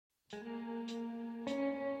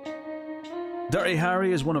Dirty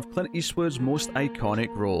Harry is one of Clint Eastwood's most iconic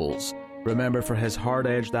roles, remembered for his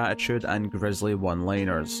hard-edged attitude and grisly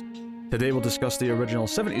one-liners. Today we'll discuss the original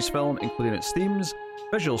 70s film, including its themes,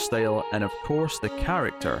 visual style, and of course the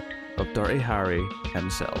character of Dirty Harry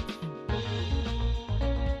himself.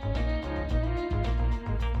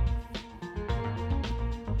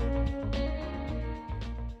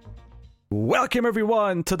 Welcome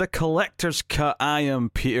everyone to the Collector's Cut. I am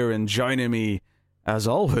Peter, and joining me, as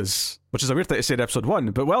always, which is a weird thing to say in episode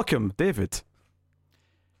 1, but welcome, David.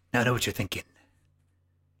 Now I know what you're thinking.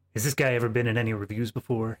 Has this guy ever been in any reviews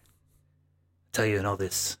before? I tell you in all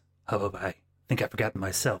this hubbub, I think I've forgotten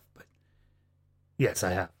myself, but yes,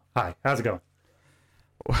 I have. Hi, how's it going?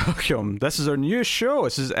 Welcome. This is our new show.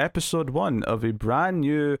 This is episode 1 of a brand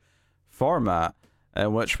new format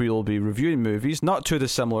in which we will be reviewing movies, not too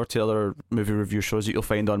dissimilar to other movie review shows that you'll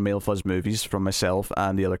find on Male Fuzz Movies from myself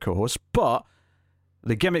and the other co-hosts, but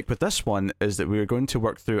the gimmick with this one is that we're going to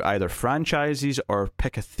work through either franchises or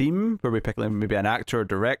pick a theme, where we pick maybe an actor or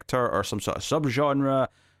director or some sort of subgenre,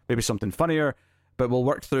 maybe something funnier, but we'll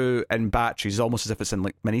work through in batches, almost as if it's in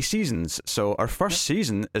like mini seasons. So our first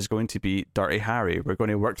season is going to be Dirty Harry. We're going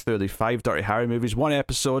to work through the 5 Dirty Harry movies, 1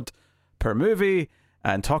 episode per movie,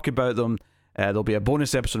 and talk about them. There'll be a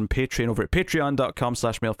bonus episode on Patreon over at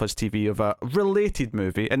patreon.com/MaleFuzzTV of a related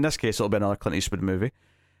movie. In this case, it'll be another Clint Eastwood movie.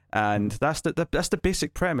 And that's the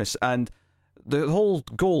basic premise. And the whole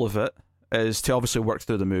goal of it is to obviously work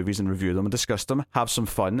through the movies and review them and discuss them, have some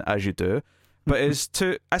fun, as you do, but is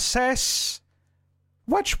to assess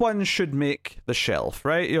which ones should make the shelf,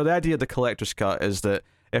 right? You know, the idea of the Collector's Cut is that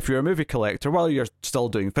if you're a movie collector, while you're still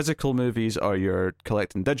doing physical movies or you're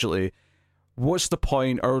collecting digitally, what's the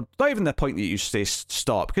point, or not even the point that you say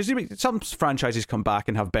stop, because some franchises come back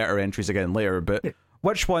and have better entries again later, but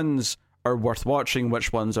which ones are worth watching,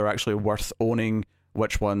 which ones are actually worth owning,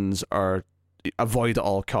 which ones are avoid at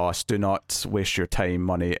all costs, do not waste your time,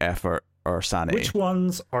 money, effort, or sanity. Which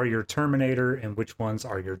ones are your Terminator and which ones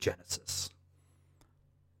are your Genesis?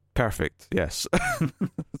 Perfect, yes.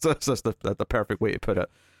 That's the perfect way to put it.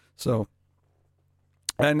 So,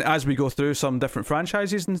 and as we go through some different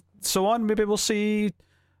franchises and so on, maybe we'll see,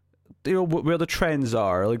 you know, where the trends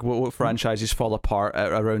are, like what franchises fall apart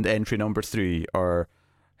at around entry number 3, or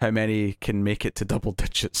how many can make it to double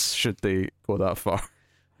digits should they go that far.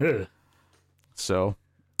 Ugh. So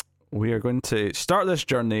we are going to start this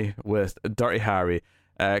journey with Dirty Harry,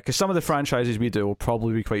 because some of the franchises we do will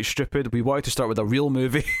probably be quite stupid. We wanted to start with a real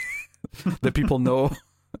movie that people know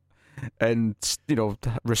and, you know,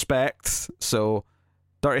 respect. So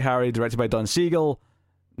Dirty Harry, directed by Don Siegel,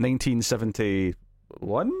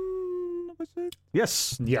 1971, was it?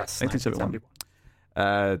 Yes, 1971.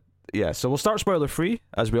 Yeah, so we'll start spoiler-free,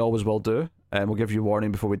 as we always will do, and we'll give you a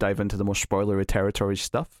warning before we dive into the most spoilery territory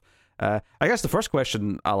stuff. I guess the first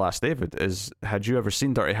question I'll ask David is, had you ever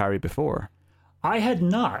seen Dirty Harry before? I had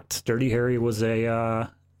not. Dirty Harry was a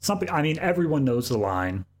something. I mean, everyone knows the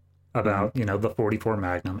line about you know, the 44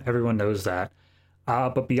 Magnum. Everyone knows that.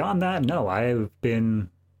 But beyond that, no, I have been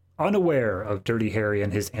unaware of Dirty Harry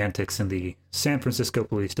and his antics in the San Francisco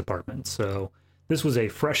Police Department. So this was a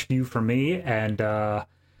fresh view for me, and I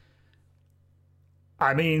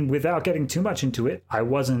mean, without getting too much into it, I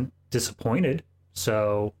wasn't disappointed.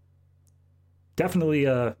 So definitely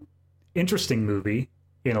a interesting movie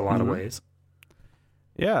in a lot of ways.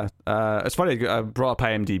 Yeah, it's funny, I brought up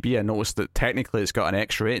IMDb, I noticed that technically it's got an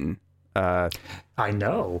X rating. I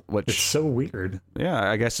know, which, it's so weird. Yeah,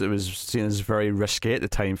 I guess it was seen as very risque at the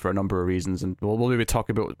time for a number of reasons, and we'll maybe talk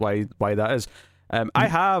about why that is. I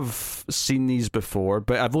have seen these before,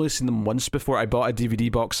 but I've only seen them once before. I bought a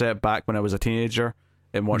DVD box set back when I was a teenager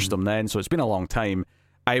and watched them then, so it's been a long time.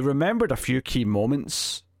 I remembered a few key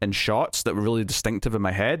moments and shots that were really distinctive in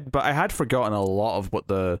my head, but I had forgotten a lot of what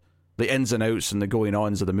the ins and outs and the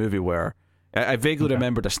going-ons of the movie were. I vaguely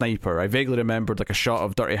remembered a sniper. I vaguely remembered like a shot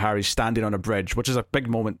of Dirty Harry standing on a bridge, which is a big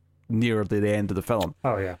moment near the end of the film.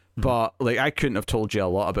 Oh, yeah. But like, I couldn't have told you a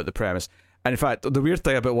lot about the premise. And in fact, the weird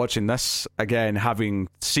thing about watching this, again, having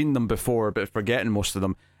seen them before but forgetting most of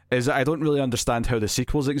them, is that I don't really understand how the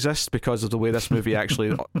sequels exist because of the way this movie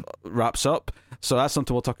actually wraps up. So that's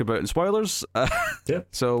something we'll talk about in spoilers.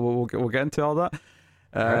 So we'll get into all that.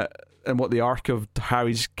 And what the arc of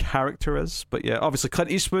Harry's character is. But yeah, obviously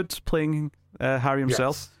Clint Eastwood playing Harry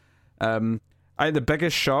himself. Yes. I think the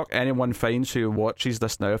biggest shock anyone finds who watches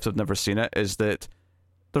this now if they've never seen it is that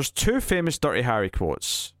there's 2 famous Dirty Harry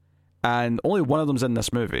quotes, and only one of them's in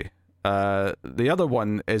this movie. The other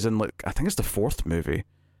one is in, like, I think it's the 4th movie,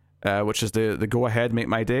 which is the Go Ahead, Make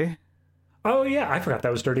My Day. Oh yeah, I forgot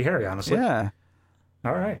that was Dirty Harry, honestly. Yeah.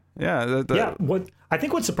 All right. Yeah, Yeah, I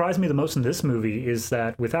think what surprised me the most in this movie is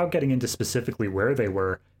that without getting into specifically where they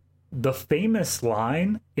were, the famous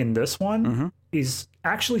line in this one is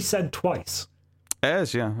actually said twice. it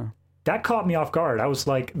is, yeah. That caught me off guard. I was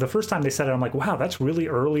like, the first time they said it, I'm like, wow, that's really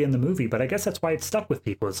early in the movie, but I guess that's why it stuck with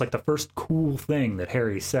people. It's like the first cool thing that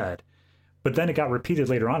Harry said. But then it got repeated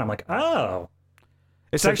later on. I'm like, oh.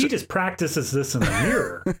 It's So actually, he just practices this in the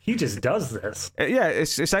mirror. He just does this. yeah,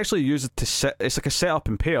 it's actually used to set. It's like a setup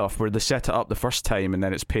and payoff where they set it up the first time and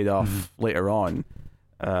then it's paid off later on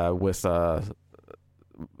with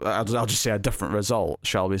I'll just say a different result,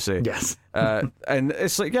 shall we say? Yes. And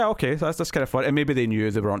it's like, yeah, okay, that's kind of fun. And maybe they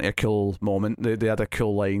knew they were on a cool moment. They had a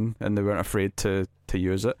cool line and they weren't afraid to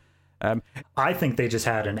use it. I think they just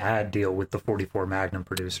had an ad deal with the 44 Magnum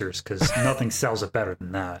producers because nothing sells it better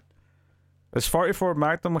than that. Is 44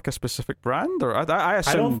 Magnum like a specific brand, or I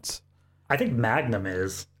assumed? I think Magnum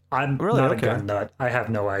is. I'm Really? not Okay. a gun nut. I have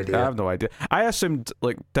no idea. I have no idea. I assumed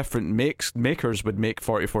like different makers would make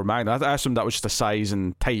 44 Magnum. I assumed that was just a size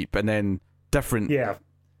and type, and then different. Yeah,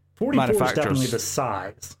 44 is manufacturers. definitely the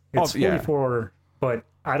size. Oh, It's yeah. 44, but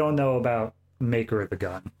I don't know about maker of the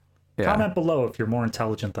gun. Yeah. Comment below if you're more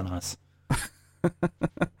intelligent than us.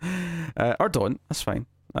 Or don't. That's fine.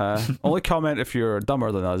 Only comment if you're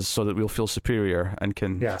dumber than us, so that we'll feel superior and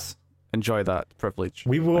can Yes, enjoy that privilege.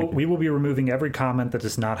 we will be removing every comment that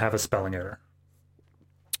does not have a spelling error.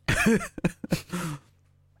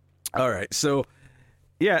 All right, so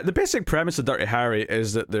yeah, the basic premise of Dirty Harry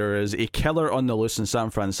is that there is a killer on the loose in San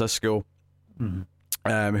Francisco,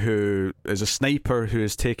 who is a sniper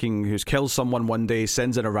who's killed someone one day,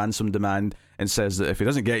 sends in a ransom demand, and says that if he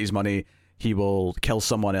doesn't get his money, he will kill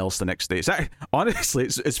someone else the next day. Honestly,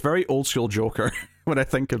 it's very old school Joker when I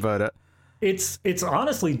think about it. It's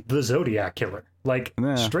honestly the Zodiac killer. Like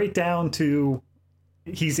Yeah. straight down to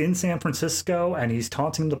he's in San Francisco and he's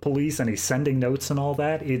taunting the police and he's sending notes and all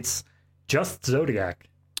that. It's just Zodiac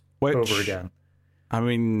Which, over again. I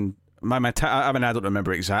mean, I don't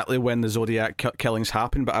remember exactly when the Zodiac killings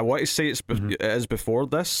happened, but I want to say it is before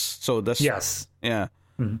this. So this, Yes. yeah.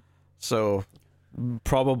 So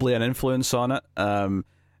probably an influence on it.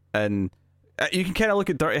 And you can kind of look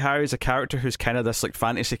at Dirty Harry as a character who's kind of this like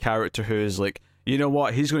fantasy character who's like, you know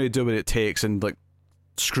what, he's going to do what it takes and like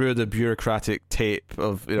screw the bureaucratic tape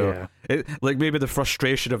of, you know, like maybe the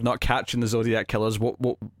frustration of not catching the Zodiac killers. What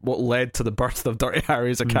led to the birth of Dirty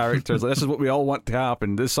Harry as a character? Like, this is what we all want to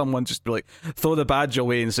happen. Does someone just be like throw the badge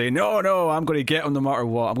away and say, no, I'm going to get him no matter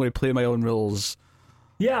what. I'm going to play my own rules.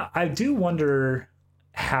 Yeah, I do wonder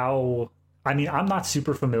how. I mean, I'm not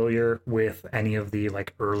super familiar with any of the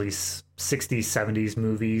like early 60s, 70s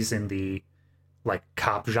movies in the like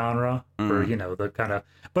cop genre, or you know, the kind of.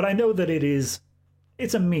 But I know that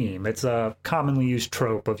it's a meme. It's a commonly used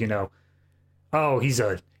trope of, you know, oh, he's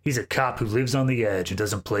a cop who lives on the edge and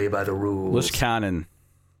doesn't play by the rules. Loose cannon.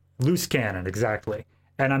 Loose cannon, exactly.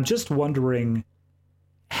 And I'm just wondering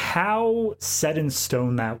how set in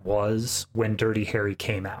stone that was when Dirty Harry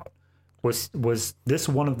came out. Was this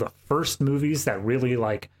one of the first movies that really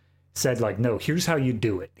like said like, no, here's how you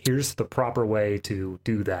do it. Here's the proper way to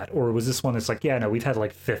do that. Or was this one that's like, yeah, no, we've had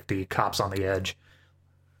like 50 cops on the edge.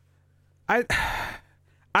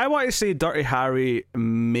 I want to say Dirty Harry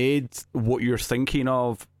made what you're thinking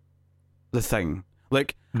of the thing.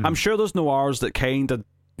 Like, I'm sure there's noirs that kind of,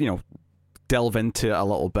 you know, delve into it a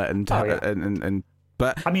little bit and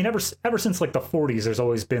but I mean, ever since like the 40s, there's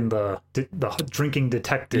always been the drinking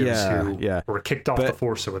detectives who were kicked off the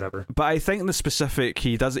force or whatever. But I think in the specific,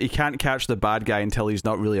 he can't catch the bad guy until he's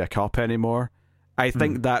not really a cop anymore. I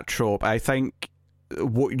think that trope. I think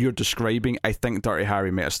what you're describing. I think Dirty Harry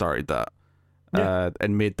may have started that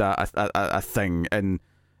and made that a thing. And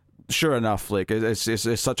sure enough, like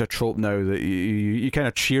it's such a trope now that you kind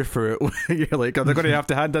of cheer for it. You're like, oh, they're going to have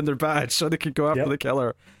to hand in their badge so they can go after the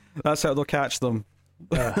killer. That's how they'll catch them.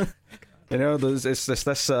 You know, it's this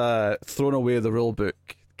thrown away the rule book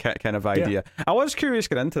kind of idea. I was curious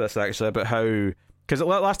getting into this actually about how, because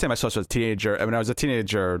last time I saw it as a teenager, and when I was a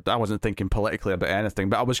teenager I wasn't thinking politically about anything,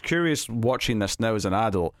 but I was curious watching this now as an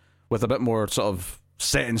adult with a bit more sort of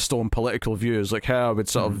set in stone political views, like how I would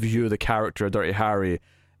sort of view the character of Dirty Harry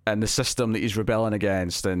and the system that he's rebelling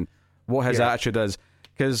against and what his attitude is,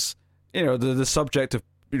 because you know the subject of,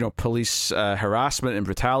 you know, police harassment and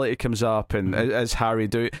brutality comes up, and as Harry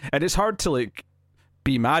do, and it's hard to like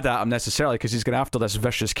be mad at him necessarily because he's going after this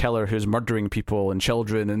vicious killer who's murdering people and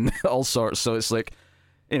children and all sorts. So it's like,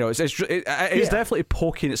 you know, it's definitely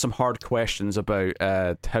poking at some hard questions about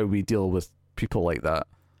how we deal with people like that.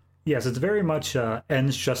 Yes, it's very much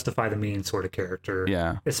ends justify the means sort of character.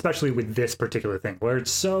 Yeah, especially with this particular thing where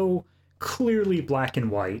it's so clearly black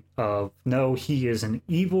and white of, no, he is an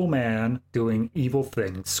evil man doing evil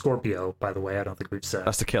things. Scorpio, by the way, I don't think we've said.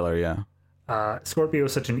 That's the killer, yeah. Scorpio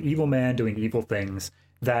is such an evil man doing evil things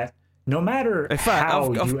that no matter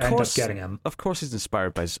how you end up getting him... Of course he's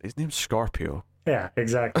inspired by... His name's Scorpio. Yeah,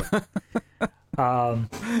 exactly.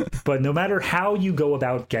 But no matter how you go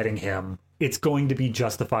about getting him, it's going to be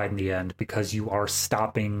justified in the end because you are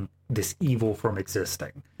stopping this evil from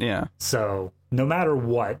existing. Yeah. So no matter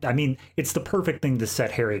what, I mean, it's the perfect thing to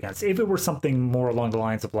set Harry against. If it were something more along the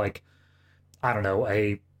lines of, like, I don't know,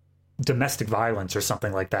 a domestic violence or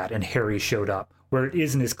something like that, and Harry showed up, where it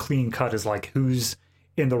isn't as clean cut as, like, who's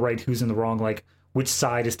in the right, who's in the wrong, like, which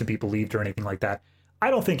side is to be believed or anything like that, I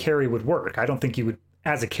don't think Harry would work. I don't think you would,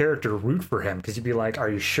 as a character, root for him, because you'd be like, are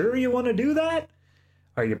you sure you want to do that?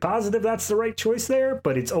 Are you positive that's the right choice there?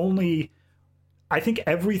 But it's only... I think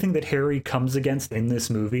everything that Harry comes against in this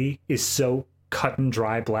movie is so cut and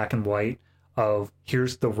dry, black and white, of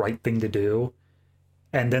here's the right thing to do.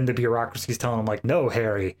 And then the bureaucracy's telling him, like, no,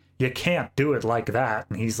 Harry, you can't do it like that.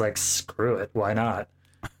 And he's like, screw it, why not?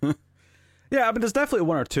 Yeah, I mean, there's definitely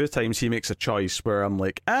one or two times he makes a choice where I'm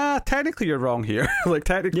like, technically you're wrong here. Like,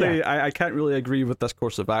 technically, yeah. I can't really agree with this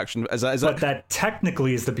course of action. That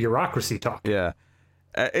technically is the bureaucracy talk. Yeah.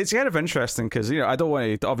 It's kind of interesting because, you know, I don't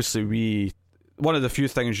want to... Obviously, one of the few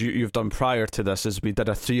things you've done prior to this is we did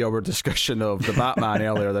a 3-hour discussion of the Batman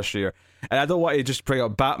earlier this year. And I don't want to just bring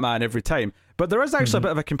up Batman every time. But there is actually a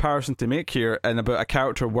bit of a comparison to make here, and about a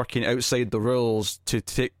character working outside the rules to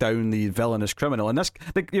take down the villainous criminal. And this,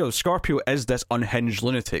 you know, Scorpio is this unhinged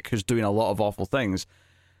lunatic who's doing a lot of awful things.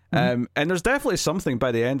 And there's definitely something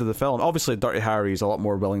by the end of the film. Obviously, Dirty Harry is a lot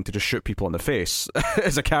more willing to just shoot people in the face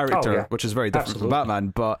as a character, which is very different from Batman.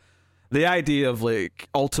 But the idea of, like,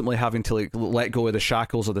 ultimately having to, like, let go of the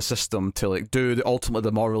shackles of the system to, like, do ultimately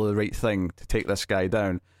the morally right thing to take this guy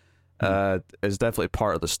down is definitely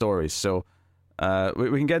part of the story. So we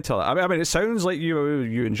can get to that. I mean, it sounds like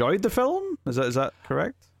you enjoyed the film. Is that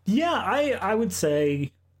correct? Yeah, I would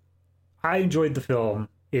say I enjoyed the film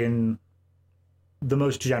in the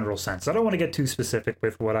most general sense. I don't want to get too specific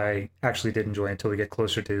with what I actually did enjoy until we get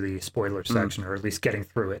closer to the spoiler section, or at least getting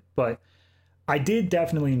through it. But I did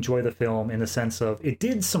definitely enjoy the film in the sense of it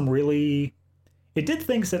did things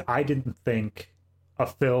that I didn't think a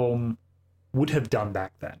film would have done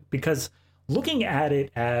back then. Because looking at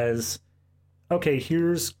it as, okay,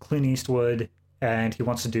 here's Clint Eastwood and he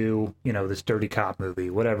wants to do, you know, this dirty cop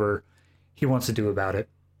movie, whatever he wants to do about it.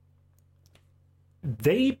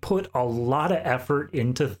 They put a lot of effort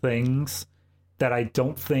into things that I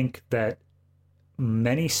don't think that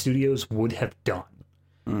many studios would have done.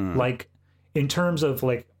 Like, in terms of,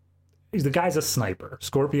 like, the guy's a sniper.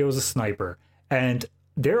 Scorpio's a sniper. And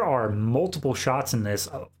there are multiple shots in this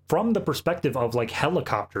from the perspective of, like,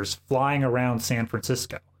 helicopters flying around San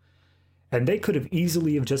Francisco. And they could have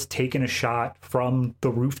easily have just taken a shot from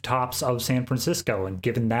the rooftops of San Francisco and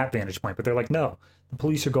given that vantage point. But they're like, no, the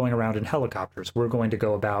police are going around in helicopters. We're going to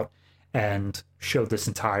go about and show this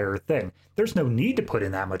entire thing. There's no need to put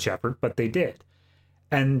in that much effort, but they did.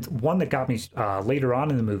 And one that got me later on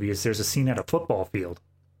in the movie is there's a scene at a football field.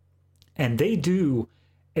 And they do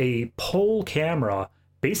a pole camera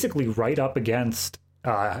basically right up against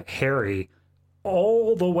Harry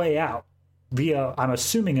all the way out via, I'm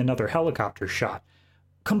assuming, another helicopter shot.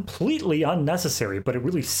 Completely unnecessary, but it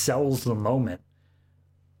really sells the moment.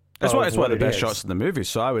 It's one of the best shots in the movie,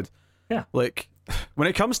 so I would... Yeah. Like, when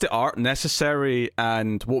it comes to art, necessary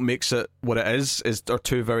and what makes it what it is are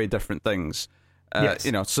two very different things. Yes.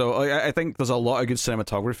 You know, so I think there's a lot of good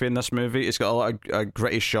cinematography in this movie. It's got a lot of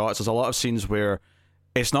gritty shots. There's a lot of scenes where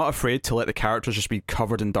it's not afraid to let the characters just be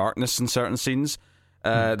covered in darkness in certain scenes.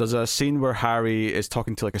 There's a scene where Harry is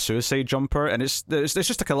talking to, like, a suicide jumper, and it's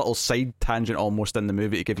just like a little side tangent almost in the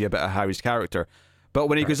movie to give you a bit of Harry's character. But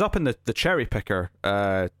when he goes up in the cherry picker,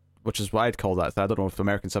 which is what I'd call that. I don't know if the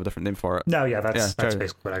Americans have a different name for it. No, yeah, that's basically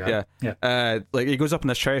what I got. Yeah. Like, he goes up in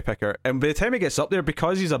this cherry picker, and by the time he gets up there,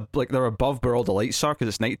 because he's they're above where all the lights are, because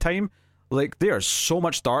it's nighttime, like, there's so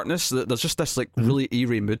much darkness that there's just this, like, really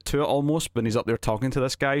eerie mood to it almost when he's up there talking to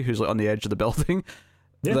this guy who's, like, on the edge of the building.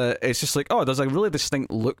 Yeah. That it's just like, oh, there's a really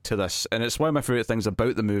distinct look to this, and it's one of my favorite things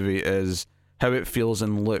about the movie is how it feels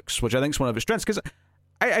and looks, which I think is one of its strengths, because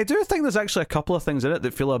I do think there's actually a couple of things in it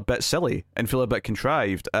that feel a bit silly and feel a bit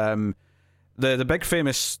contrived. The big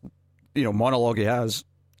famous, you know, monologue he has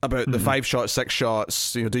about the 5 shots, 6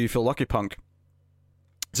 shots, you know, do you feel lucky, punk?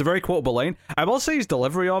 It's a very quotable line. I will say his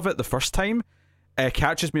delivery of it the first time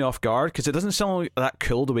catches me off guard, because it doesn't sound like that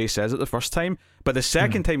cool the way he says it the first time, but the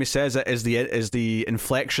second time he says it is the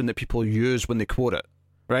inflection that people use when they quote it,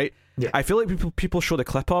 right? Yeah. I feel like people show the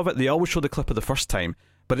clip of it. They always show the clip of the first time,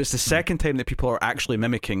 but it's the second time that people are actually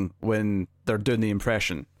mimicking when they're doing the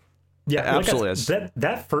impression. Yeah, it absolutely is.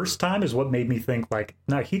 That first time is what made me think like,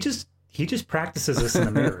 no, he just practices this in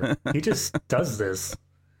the mirror. He just does this.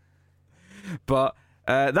 But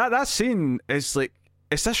that scene is like,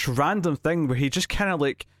 it's this random thing where he just kind of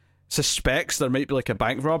like suspects there might be like a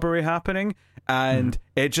bank robbery happening, and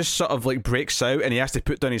it just sort of like breaks out, and he has to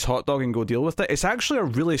put down his hot dog and go deal with it. It's actually a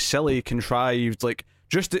really silly, contrived, like,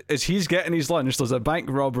 just as he's getting his lunch, there's a bank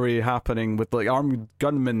robbery happening with like armed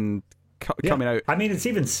gunmen coming out. I mean, it's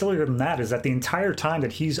even sillier than that, is that the entire time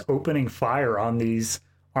that he's opening fire on these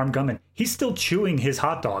armed gunmen, he's still chewing his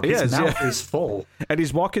hot dog. His mouth is full. And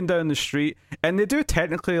he's walking down the street, and they do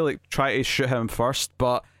technically like try to shoot him first,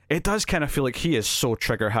 but it does kind of feel like he is so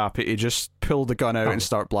trigger happy to just pull the gun out and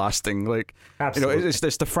start blasting. Like, absolutely. You know,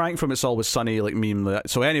 it's the Frank from It's Always Sunny like meme. That,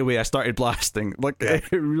 so anyway, I started blasting. Like,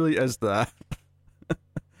 it really is that.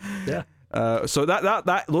 Yeah. So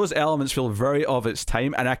that those elements feel very of its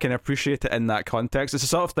time, and I can appreciate it in that context. It's the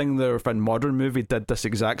sort of thing that if a modern movie did this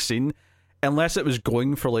exact scene, unless it was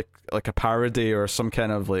going for like a parody or some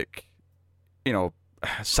kind of like, you know,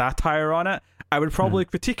 satire on it, I would probably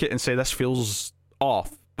critique it and say this feels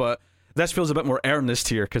off. But this feels a bit more earnest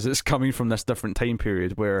here because it's coming from this different time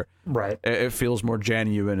period where it feels more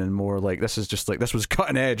genuine and more like this is just like this was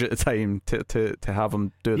cutting edge at the time to have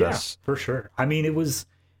him do this. Yeah, for sure. I mean, it was.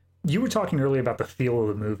 You were talking earlier about the feel of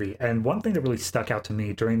the movie, and one thing that really stuck out to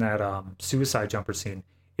me during that suicide jumper scene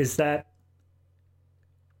is that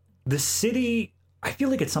the city, I feel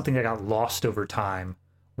like it's something that got lost over time,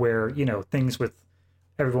 where, you know, things with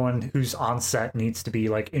everyone who's on set needs to be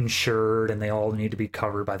like insured and they all need to be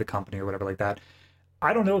covered by the company or whatever like that.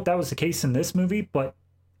 I don't know if that was the case in this movie, but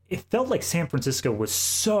it felt like San Francisco was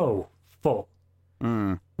so full.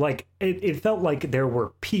 Like it felt like there were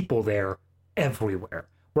people there everywhere.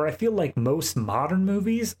 Where I feel like most modern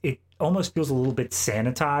movies, it almost feels a little bit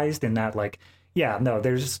sanitized in that, like, yeah, no,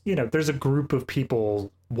 there's a group of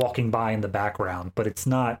people walking by in the background, but it's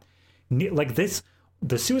not like this.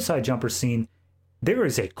 The suicide jumper scene, there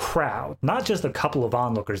is a crowd, not just a couple of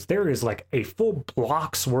onlookers. There is like a full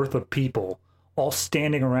block's worth of people all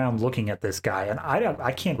standing around looking at this guy. And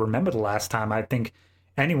I can't remember the last time I think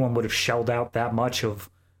anyone would have shelled out that much of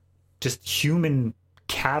just human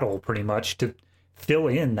cattle pretty much to fill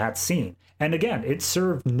in that scene. And again, it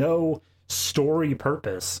served no story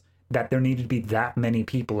purpose that there needed to be that many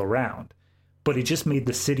people around, but it just made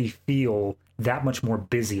the city feel that much more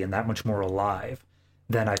busy and that much more alive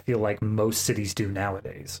than I feel like most cities do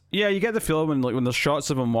nowadays. Yeah, you get the feeling when there's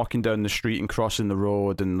shots of him walking down the street and crossing the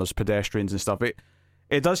road and there's pedestrians and stuff,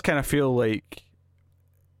 it does kind of feel like,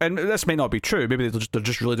 and this may not be true, maybe they're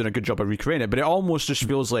just really doing a good job of recreating it, but it almost just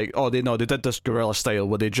feels like, they did this guerrilla style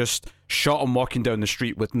where they just shot him walking down the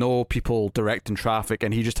street with no people directing traffic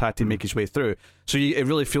and he just had to make his way through. So it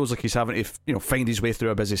really feels like he's having to find his way through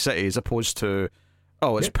a busy city as opposed to,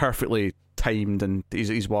 it's perfectly timed and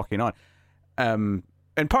he's walking on.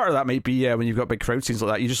 And part of that might be, when you've got big crowd scenes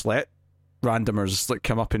like that, you just let randomers like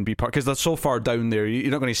come up and be part, because they're so far down there, you're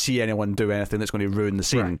not going to see anyone do anything that's going to ruin the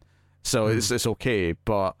scene. Right. So it's okay,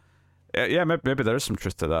 but maybe there is some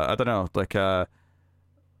truth to that. I don't know. Like the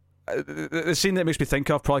scene that makes me think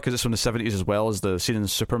of, probably because it's from the 70s as well, is the scene in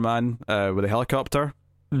Superman with the helicopter,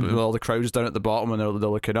 with all the crowds down at the bottom and they're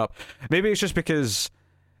looking up. Maybe it's just because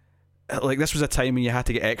like this was a time when you had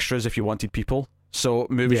to get extras if you wanted people. So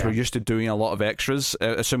movies were used to doing a lot of extras,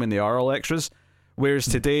 assuming they are all extras. Whereas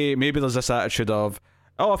today, maybe there's this attitude of,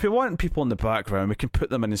 if you want people in the background, we can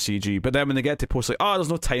put them in the CG. But then when they get to post, like, there's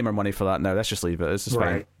no time or money for that now. Let's just leave it. It's just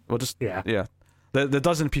fine. We'll just, the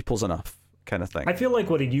dozen people's enough kind of thing. I feel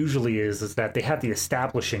like what it usually is that they have the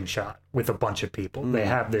establishing shot with a bunch of people. They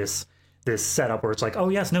have this setup where it's like,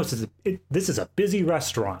 this is a busy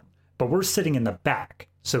restaurant, but we're sitting in the back,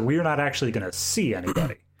 so we're not actually going to see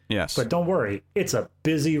anybody. Yes. But don't worry, it's a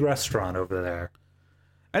busy restaurant over there.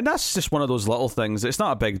 And that's just one of those little things. It's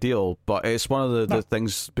not a big deal, but it's one of the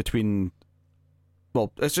things between...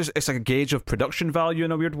 Well, it's like a gauge of production value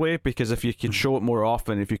in a weird way, because if you can show it more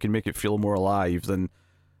often, if you can make it feel more alive, then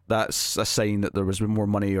that's a sign that there was more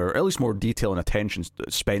money, or at least more detail and attention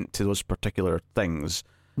spent to those particular things.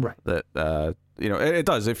 Right. That, it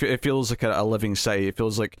does. It feels like a living city. It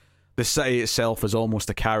feels like the city itself is almost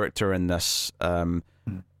a character in this.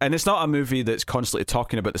 And it's not a movie that's constantly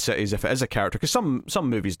talking about the city as if it is a character, because some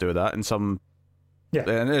movies do that, and some... Yeah,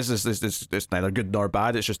 and it's neither good nor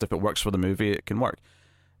bad. It's just if it works for the movie, it can work.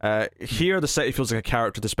 Here, the city feels like a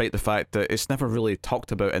character, despite the fact that it's never really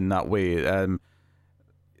talked about in that way.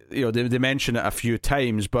 they mention it a few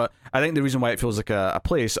times, but I think the reason why it feels like a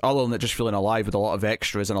place, other than it just feeling alive with a lot of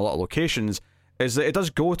extras and a lot of locations, is that it does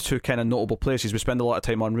go to kind of notable places. We spend a lot of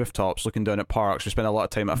time on rooftops looking down at parks. We spend a lot of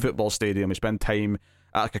time at a football stadium. We spend time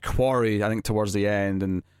at like a quarry, I think, towards the end,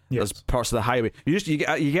 and there's parts of the highway. You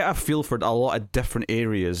get a feel for a lot of different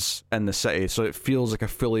areas in the city, so it feels like a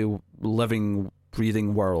fully living,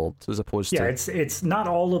 breathing world as opposed to it's not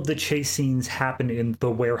all of the chase scenes happen in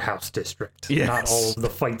the warehouse district. Yes. Not all of the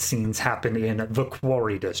fight scenes happen in the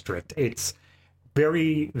quarry district. It's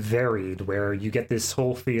very varied, where you get this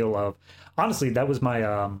whole feel of, honestly, that was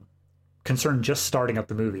my concern just starting up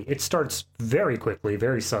the movie. It starts very quickly,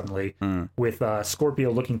 very suddenly, with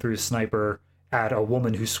Scorpio looking through his sniper at a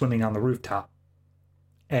woman who's swimming on the rooftop.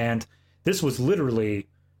 And this was literally,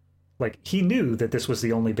 like, he knew that this was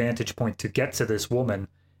the only vantage point to get to this woman,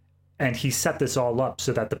 and he set this all up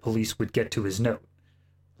so that the police would get to his note.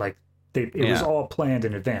 Like, it was all planned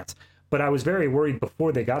in advance. But I was very worried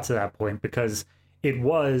before they got to that point, because it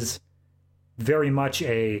was very much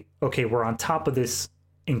okay, we're on top of this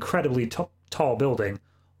incredibly tall building,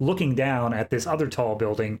 looking down at this other tall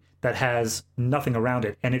building that has nothing around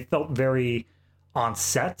it. And it felt very on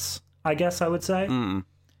sets, I guess I would say.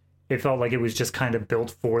 It felt like it was just kind of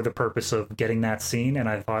built for the purpose of getting that scene. And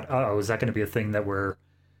I thought, is that going to be a thing that we're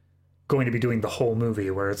going to be doing the whole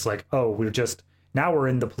movie, where it's like, now we're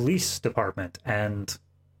in the police department and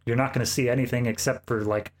you're not going to see anything except for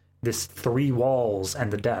like this 3 walls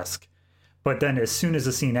and the desk. But then as soon as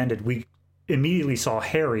the scene ended, we immediately saw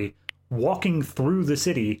Harry walking through the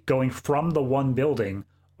city, going from the one building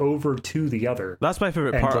over to the other. That's my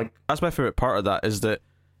favorite part. That's my favorite part of that, is that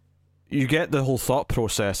you get the whole thought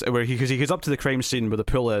process where because he goes up to the crime scene where the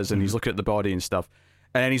pool is, and he's looking at the body and stuff,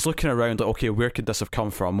 and he's looking around like, okay, where could this have come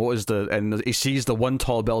from? What is and he sees the one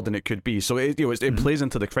tall building it could be. So it plays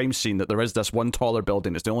into the crime scene that there is this one taller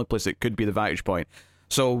building. It's the only place it could be the vantage point.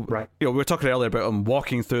 So we were talking earlier about him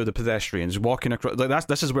walking through the pedestrians, walking across. Like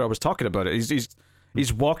this is where I was talking about it.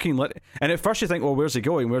 He's walking, and at first you think, oh, where's he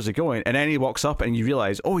going? Where's he going? And then he walks up, and you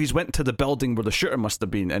realize, oh, he's went to the building where the shooter must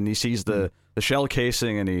have been, and he sees the shell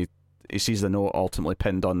casing, and he sees the note ultimately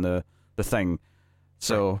pinned on the thing.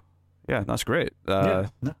 So yeah, that's great. I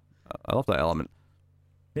love that element.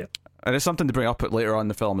 Yeah, and it's something to bring up later on in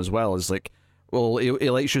the film as well. Is like, well, he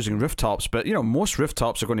likes using rooftops, but most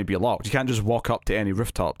rooftops are going to be locked. You can't just walk up to any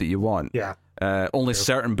rooftop that you want. Yeah. Only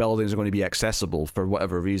certain buildings are going to be accessible for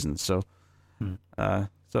whatever reason. So,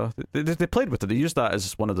 so they played with it. They used that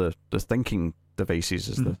as one of the thinking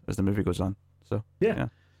devices as the movie goes on. So yeah.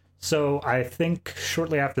 So I think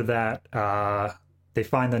shortly after that, they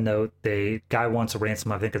find the note. The guy wants a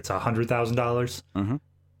ransom. I think it's $100,000. Mm-hmm.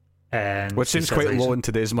 And which seems quite low in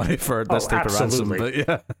today's money for this type of ransom, but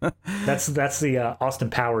yeah. That's the Austin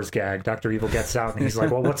Powers gag. Dr. Evil gets out and he's like,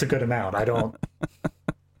 well, what's a good amount? I don't...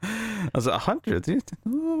 Was it 100?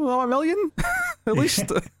 $1 million? At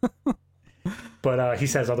least. But he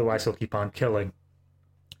says otherwise he'll keep on killing.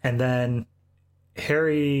 And then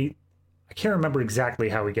Harry... I can't remember exactly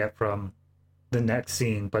how we get from the next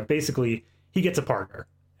scene, but basically he gets a partner.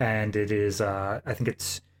 And it is, I think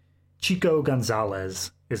it's Chico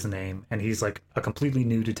Gonzalez is the name, and he's like a completely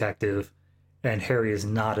new detective, and Harry is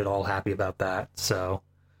not at all happy about that. So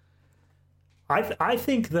I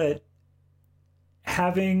think that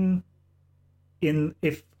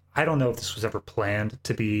if I don't know if this was ever planned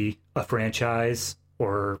to be a franchise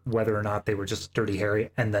or whether or not they were just Dirty Harry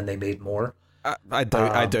and then they made more. I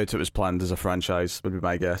doubt it was planned as a franchise, would be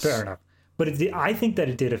my guess. Fair enough. But I think that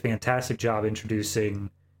it did a fantastic job introducing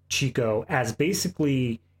Chico as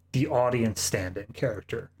basically the audience stand-in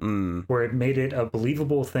character, where it made it a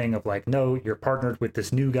believable thing of like, no, you're partnered with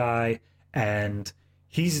this new guy, and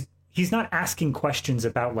he's not asking questions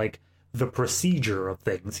about like the procedure of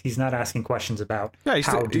things. He's not asking questions about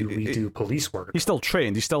how do we do police work. He's still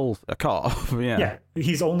trained. He's still a cop. Yeah.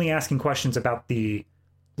 He's only asking questions about the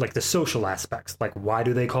social aspects, like why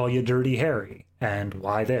do they call you Dirty Harry, and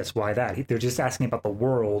why this, why that. They're just asking about the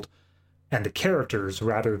world and the characters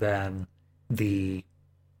rather than the.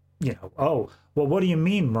 Oh, well, what do you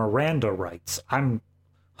mean Miranda rights?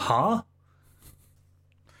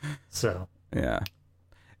 So.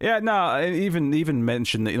 Yeah, no, even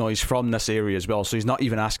mentioned that, he's from this area as well, so he's not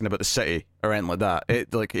even asking about the city or anything like that.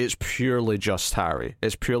 It's purely just Harry.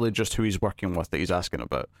 It's purely just who he's working with that he's asking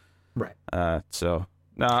about. Right. So,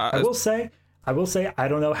 no. I will say, I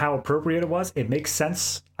don't know how appropriate it was. It makes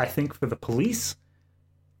sense, I think, for the police.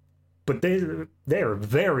 But they are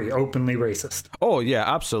very openly racist. Oh, yeah,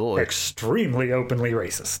 absolutely. Extremely openly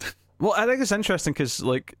racist. Well, I think it's interesting because,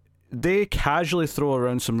 like, they casually throw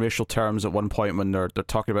around some racial terms at one point when they're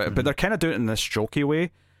talking about it, but they're kind of doing it in this jokey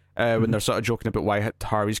way. when they're sort of joking about why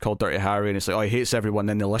Harry's called Dirty Harry, and it's like, oh, he hates everyone.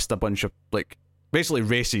 Then they list a bunch of like basically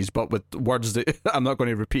races, but with words that I'm not going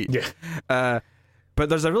to repeat. Yeah. But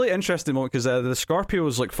there's a really interesting moment because the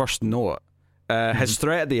Scorpios like first know it. His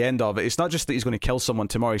threat at the end of it, it's not just that he's going to kill someone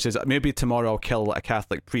tomorrow. He says, maybe tomorrow I'll kill a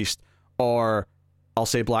Catholic priest, or I'll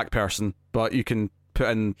say black person, but you can put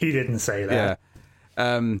in... He didn't say that.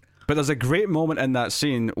 Yeah. But there's a great moment in that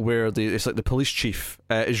scene where it's like the police chief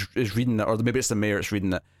is reading it, or maybe it's the mayor that's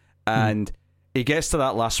reading it, and he gets to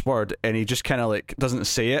that last word and he just kind of like doesn't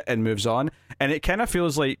say it and moves on. And it kind of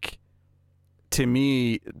feels like, to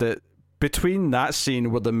me, that between that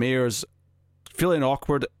scene where the mayor's feeling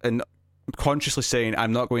awkward and consciously saying,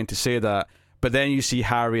 I'm not going to say that, but then you see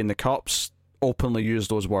Harry and the cops openly use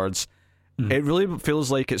those words, it really feels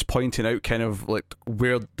like it's pointing out kind of like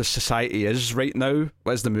where the society is right now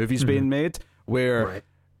as the movie's being made, where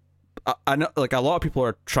I know, like, a lot of people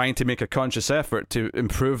are trying to make a conscious effort to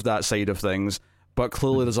improve that side of things, but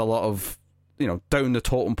clearly there's a lot of, you know, down the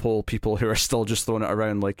totem pole people who are still just throwing it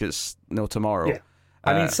around like it's no tomorrow. Yeah.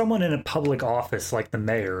 I mean, someone in a public office like the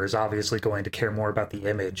mayor is obviously going to care more about the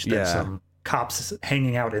image than some cops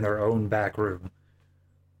hanging out in their own back room.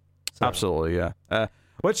 So. Absolutely, yeah.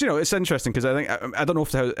 Which, you know, it's interesting because I think, I don't know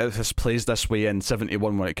if this plays this way in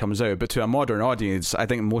 71 when it comes out, but to a modern audience, I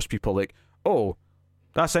think most people like, oh,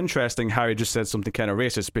 that's interesting, Harry just said something kind of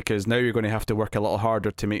racist, because now you're going to have to work a little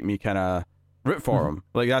harder to make me kind of root for him.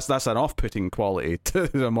 Like, that's an off-putting quality to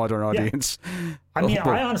the modern audience. Yeah. I mean,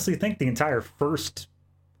 I honestly think the entire first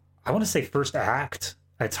act,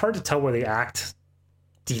 it's hard to tell where the act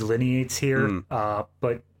delineates here,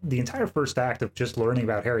 but the entire first act of just learning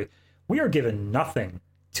about Harry, we are given nothing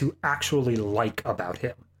to actually like about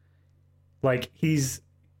him. Like, he's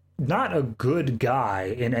not a good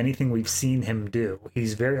guy in anything we've seen him do.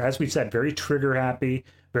 He's very, as we've said, very trigger happy,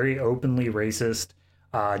 very openly racist,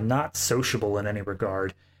 not sociable in any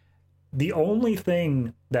regard. The only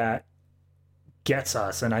thing that gets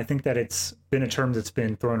us, and I think that it's been a term that's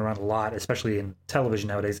been thrown around a lot, especially in television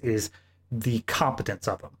nowadays, is the competence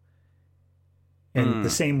of him. In the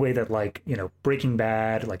same way that, like, you know, Breaking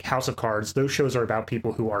Bad, like House of Cards, those shows are about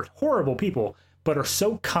people who are horrible people, but are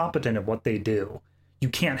so competent at what they do, you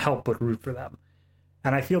can't help but root for them.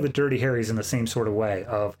 And I feel that Dirty Harry's in the same sort of way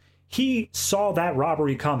of, he saw that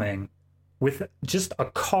robbery coming with just a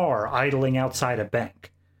car idling outside a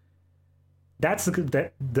bank. That's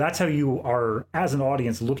how you are, as an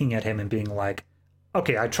audience, looking at him and being like,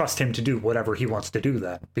 okay, I trust him to do whatever he wants to do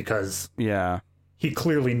then, because he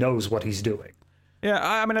clearly knows what he's doing. Yeah,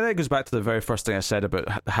 I mean, I think it goes back to the very first thing I said about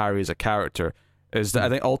Harry as a character, is that I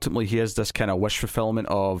think ultimately he has this kind of wish fulfillment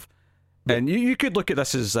of, and you could look at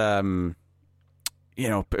this as, you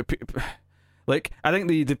know, like, I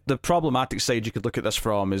think the problematic side you could look at this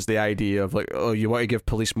from is the idea of, like, oh, you want to give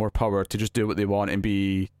police more power to just do what they want and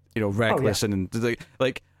be, you know, reckless, and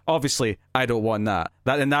like, obviously I don't want that,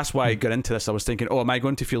 and that's why I got into this. I was thinking, oh, am I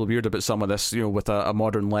going to feel weird about some of this, you know, with a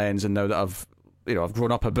modern lens, and now that I've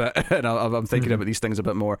grown up a bit and I'm thinking about these things a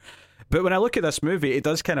bit more. But when I look at this movie, it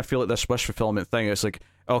does kind of feel like this wish fulfillment thing. It's like,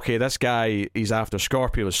 okay, this guy, he's after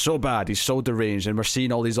Scorpio, is so bad, he's so deranged, and we're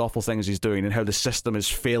seeing all these awful things he's doing and how the system is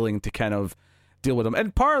failing to kind of deal with him.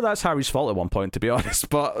 And part of that's Harry's fault at one point, to be honest.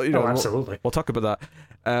 But, you know, absolutely. We'll talk about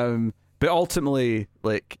that. But ultimately,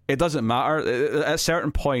 like, it doesn't matter. At a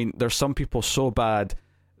certain point, there's some people so bad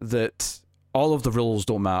that all of the rules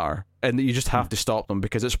don't matter, and you just have to stop them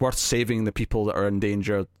because it's worth saving the people that are in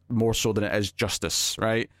danger more so than it is justice,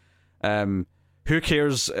 right? Who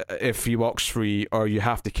cares if he walks free or you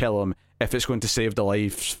have to kill him if it's going to save the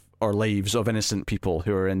lives of innocent people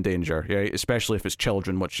who are in danger, right? Especially if it's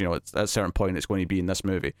children, which, you know, at a certain point it's going to be in this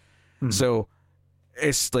movie. So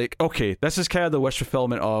it's like, okay, this is kind of the wish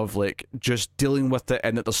fulfillment of, like, just dealing with it,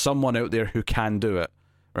 and that there's someone out there who can do it,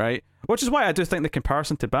 right? Which is why I do think the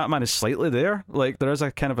comparison to Batman is slightly there. Like, there is a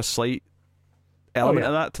kind of a slight element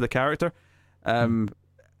of that to the character. And,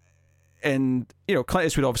 you know, Clint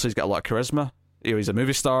Eastwood obviously has got a lot of charisma. You know, he's a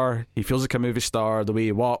movie star. He feels like a movie star. The way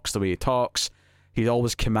he walks, the way he talks, he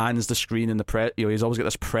always commands the screen and you know, he's always got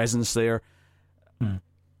this presence there.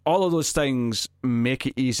 All of those things make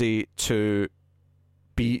it easy to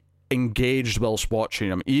be engaged whilst watching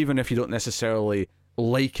him, even if you don't necessarily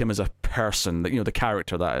like him as a person, you know, the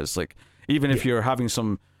character, that is. Like, even if you're having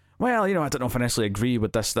some, well, you know, I don't know if I necessarily agree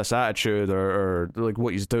with this attitude or like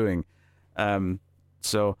what he's doing.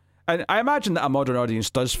 So I imagine that a modern audience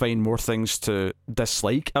does find more things to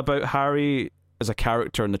dislike about Harry as a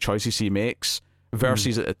character and the choices he makes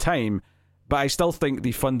versus at the time, but I still think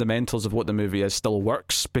the fundamentals of what the movie is still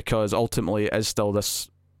works, because ultimately it is still this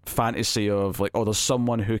fantasy of, like, oh, there's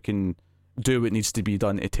someone who can do what needs to be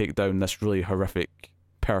done to take down this really horrific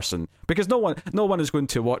person, because no one is going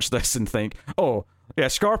to watch this and think, oh yeah,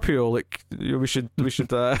 Scorpio, like, we should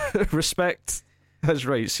respect his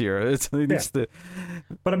rights here. He needs to.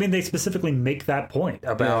 But I mean, they specifically make that point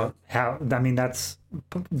about how. I mean, that's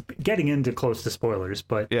getting into close to spoilers,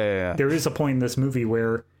 but there is a point in this movie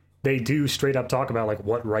where they do straight up talk about, like,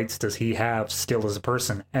 what rights does he have still as a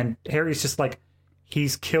person, and Harry's just like,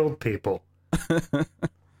 he's killed people.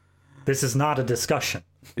 This is not a discussion.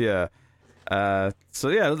 Yeah. So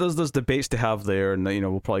yeah, there's debates to have there, and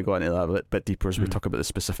we'll probably go into that a bit deeper as we talk about the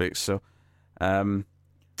specifics. So,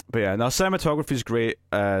 but yeah, now cinematography is great.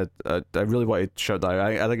 I really want to shout that out.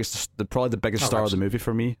 I think it's probably the biggest star of the movie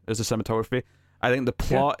for me is the cinematography. I think the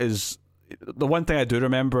plot is the one thing I do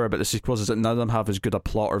remember about the sequels is that none of them have as good a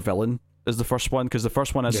plot or villain as the first one, because the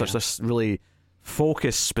first one has such this really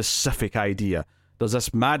focused, specific idea. There's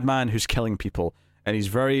this madman who's killing people, and he's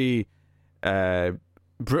very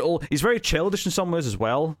brutal. He's very childish in some ways as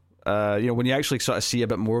well. When you actually sort of see a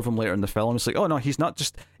bit more of him later in the film, it's like, oh no, he's not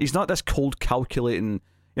this cold, calculating.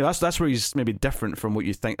 That's where he's maybe different from what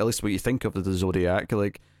you think, at least what you think of the Zodiac.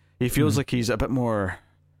 Like, he feels like he's a bit more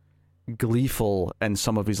gleeful in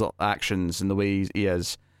some of his actions and the way he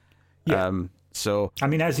is. Yeah. So I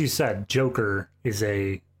mean, as you said, Joker is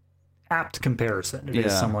a apt comparison. It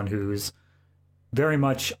is someone who's very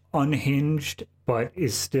much unhinged, but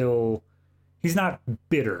is still. He's not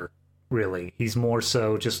bitter, really. He's more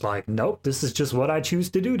so just like, nope, this is just what I choose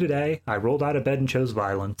to do today. I rolled out of bed and chose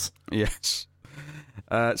violence. Yes.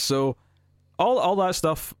 So all that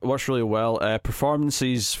stuff works really well.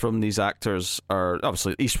 Performances from these actors are,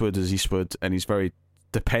 obviously, Eastwood is Eastwood, and he's very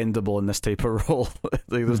dependable in this type of role.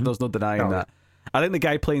 There's no denying that. I think the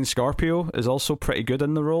guy playing Scorpio is also pretty good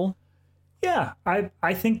in the role. Yeah,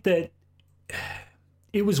 I think that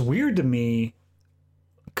it was weird to me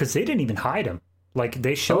because they didn't even hide him. Like,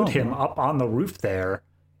 they showed him up on the roof there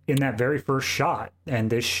in that very first shot, and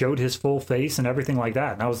they showed his full face and everything like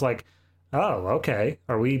that. And I was like, oh, okay.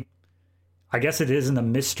 I guess it isn't a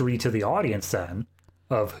mystery to the audience then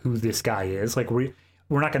of who this guy is. Like, we're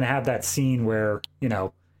not going to have that scene where,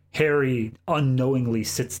 Harry unknowingly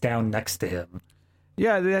sits down next to him.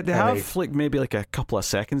 Yeah, they have maybe like a couple of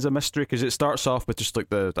seconds of mystery, because it starts off with just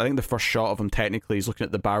like I think the first shot of him technically he's looking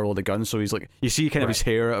at the barrel of the gun, so he's like, you see kind of his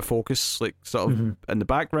hair out of focus, like sort of in the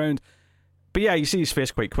background. But yeah, you see his face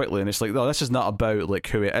quite quickly, and it's like, no, this is not about like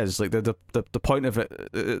who it is. Like the point of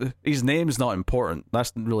it, his name's not important.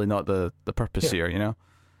 That's really not the purpose here, And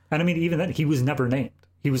I mean, even then, he was never named.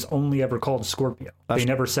 He was only ever called Scorpio. They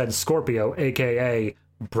never said Scorpio, aka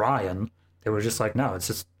Brian. They were just like, no, it's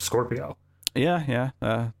just Scorpio. Yeah.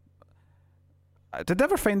 Did they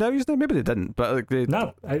ever find out his name? Maybe they didn't, but like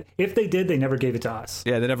no. If they did, they never gave it to us.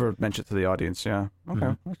 Yeah, they never mentioned it to the audience. Yeah,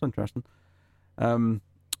 okay, that's interesting.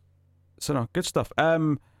 So no, good stuff.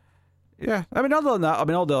 Yeah, I mean, other than that,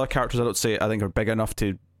 all the other characters I think are big enough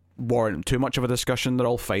to warrant too much of a discussion. They're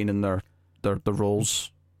all fine in their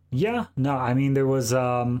roles. Yeah, no, I mean, there was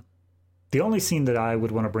the only scene that I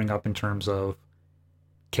would want to bring up in terms of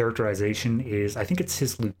characterization is, I think it's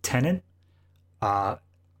his lieutenant. I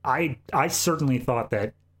certainly thought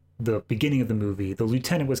that the beginning of the movie, the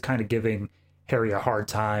lieutenant was kind of giving Harry a hard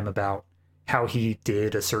time about how he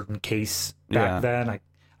did a certain case back then.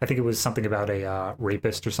 I think it was something about a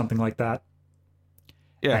rapist or something like that.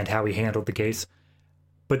 Yeah. And how he handled the case.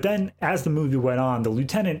 But then as the movie went on, the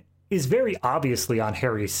lieutenant is very obviously on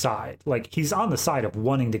Harry's side. Like, he's on the side of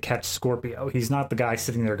wanting to catch Scorpio. He's not the guy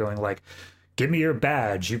sitting there going like, give me your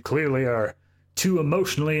badge. You clearly are too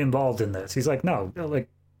emotionally involved in this. He's like, no, like,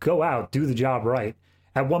 go out, do the job right.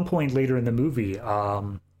 At one point later in the movie,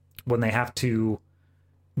 when they have to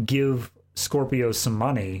give Scorpio some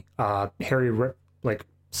money, Harry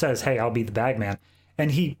says, hey, I'll be the bagman.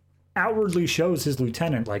 And he outwardly shows his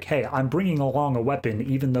lieutenant, like, hey, I'm bringing along a weapon,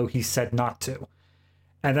 even though he said not to.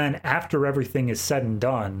 And then after everything is said and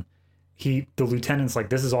done, the lieutenant's like,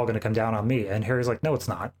 this is all going to come down on me. And Harry's like, no, it's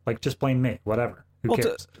not. Like, just blame me. Whatever. Who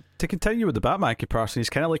cares? To continue with the Batman comparison,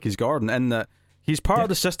 he's kind of like his Gordon in that he's part of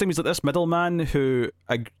the system. He's like this middleman who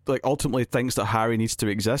ultimately thinks that Harry needs to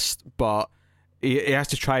exist, but he has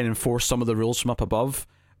to try and enforce some of the rules from up above.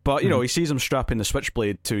 But he sees him strapping the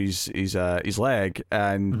switchblade to his leg,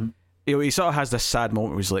 and he sort of has this sad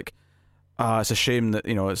moment where he's like, it's a shame that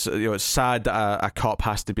it's sad that a cop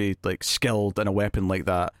has to be like skilled in a weapon like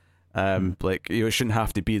that. It shouldn't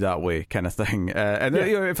have to be that way, kind of thing. And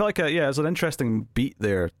it felt like it's an interesting beat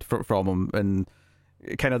there from him, and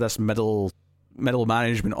kind of this middle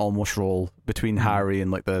management almost role between Harry and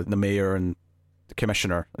like the mayor and the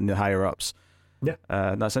commissioner and the higher ups. Yeah,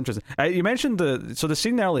 that's interesting. You mentioned the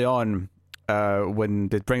scene early on when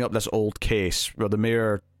they bring up this old case where the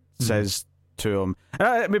mayor says to him,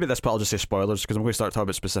 maybe this part I'll just say spoilers because I'm going to start talking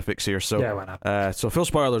about specifics here. So yeah, why not? So full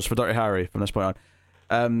spoilers for Dirty Harry from this point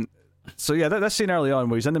on. So yeah, that scene early on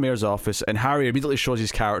where he's in the mayor's office and Harry immediately shows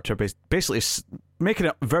his character, basically making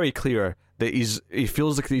it very clear that he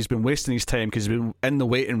feels like he's been wasting his time because he's been in the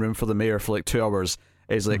waiting room for the mayor for like 2 hours.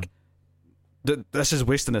 He's like, this is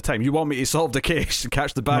wasting the time. You want me to solve the case and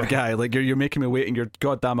catch the bad guy? Like you're making me wait in your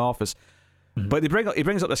goddamn office. But he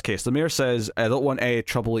brings up this case. The mayor says, "I don't want any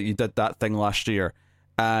trouble that you did that thing last year,"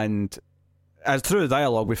 and as through the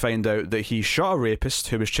dialogue, we find out that he shot a rapist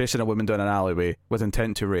who was chasing a woman down an alleyway with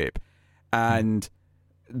intent to rape. And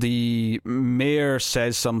the mayor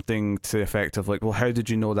says something to the effect of like, well, how did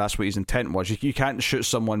you know that's what his intent was? You can't shoot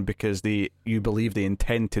someone because you believe they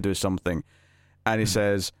intend to do something. And he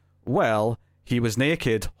says, well, he was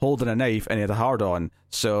naked, holding a knife, and he had a hard-on.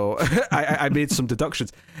 So I made some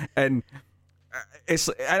deductions. And I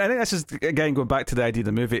think this is, again, going back to the idea of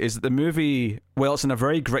the movie, is that the movie, well, it's in a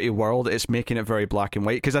very gritty world, it's making it very black and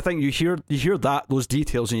white. Because I think you hear those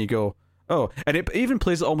details and you go, oh, and it even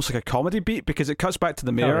plays it almost like a comedy beat because it cuts back to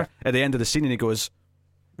the mayor at the end of the scene and he goes,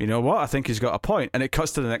 you know what, I think he's got a point, and it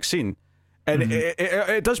cuts to the next scene. And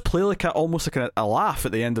it does play like almost like a laugh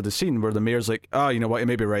at the end of the scene where the mayor's like, oh, you know what, he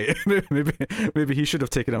may be right. maybe he should have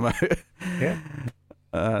taken him out.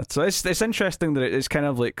 Yeah. So it's interesting that it's kind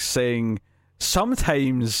of like saying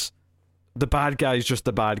sometimes the bad guy is just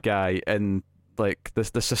the bad guy and like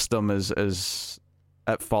the system is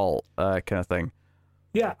at fault, kind of thing.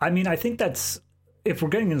 Yeah, I mean, I think that's, if we're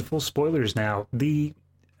getting into full spoilers now,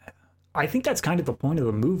 I think that's kind of the point of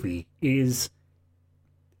the movie, is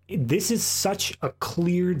this is such a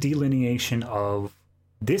clear delineation of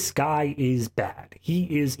this guy is bad.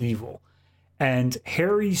 He is evil. And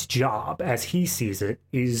Harry's job, as he sees it,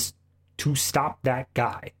 is to stop that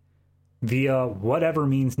guy via whatever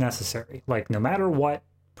means necessary. Like, no matter what,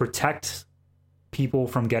 protect people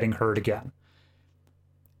from getting hurt again.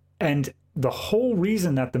 And the whole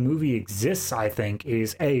reason that the movie exists, I think,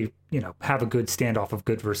 is A, have a good standoff of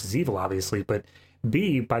good versus evil, obviously, but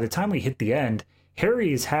B, by the time we hit the end,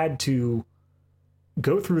 Harry has had to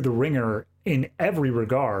go through the ringer in every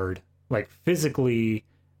regard, like physically,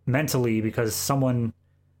 mentally, because someone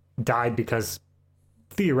died because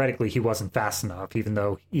theoretically he wasn't fast enough, even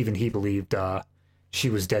though even he believed she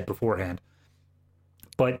was dead beforehand.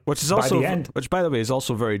 But which is also, which by the way is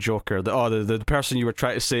also very Joker. The person you were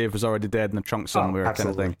trying to save was already dead in the trunk somewhere, kind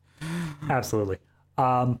of thing. Absolutely.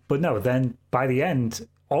 But no, then by the end,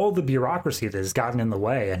 all the bureaucracy that has gotten in the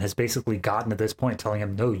way and has basically gotten to this point, telling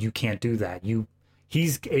him, no, you can't do that.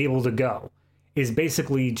 He's able to go, is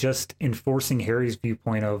basically just enforcing Harry's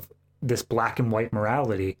viewpoint of this black and white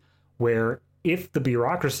morality, where if the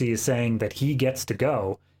bureaucracy is saying that he gets to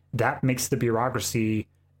go, that makes the bureaucracy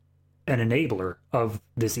an enabler of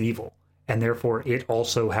this evil, and therefore it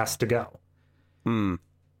also has to go.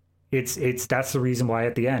 That's the reason why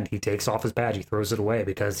at the end he takes off his badge, he throws it away,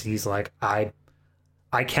 because he's like, I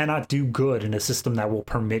cannot do good in a system that will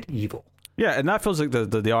permit evil. Yeah, and that feels like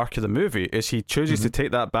the arc of the movie is he chooses to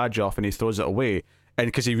take that badge off and he throws it away, and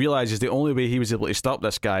because he realizes the only way he was able to stop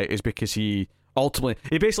this guy is because he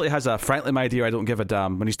basically has a frankly my dear I don't give a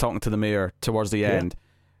damn when he's talking to the mayor towards the end.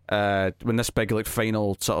 When this big like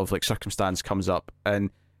final sort of like circumstance comes up and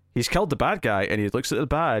he's killed the bad guy and he looks at the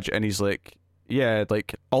badge and he's like, yeah,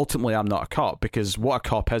 like ultimately I'm not a cop, because what a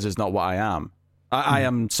cop is not what I am. I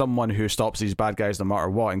am someone who stops these bad guys no matter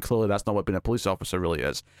what, and clearly that's not what being a police officer really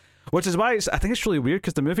is. Which is why I think it's really weird,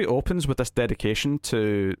 because the movie opens with this dedication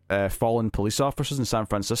to fallen police officers in San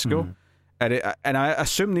Francisco, and I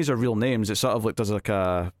assume these are real names. It sort of like does like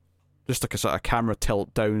a sort of camera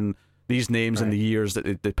tilt down these names in the years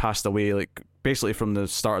that they passed away, like basically from the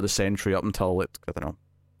start of the century up until like, I don't know,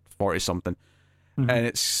 40 something. And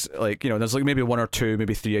it's like, there's like maybe 1 or 2,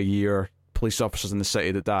 maybe 3 a year police officers in the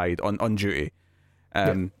city that died on duty.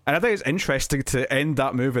 And I think it's interesting to end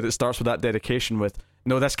that movie that starts with that dedication with,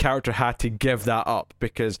 no, this character had to give that up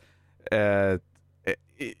because it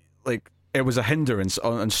was a hindrance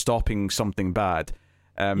on stopping something bad.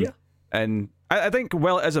 And I think,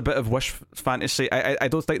 well, it is a bit of wish fantasy. I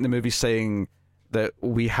don't think the movie's saying that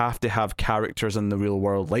we have to have characters in the real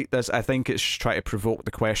world like this. I think it's trying to provoke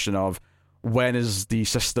the question of when is the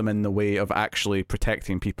system in the way of actually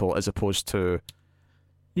protecting people, as opposed to,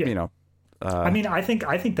 I mean, I think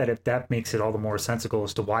that if that makes it all the more sensible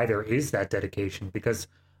as to why there is that dedication, because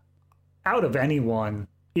out of anyone,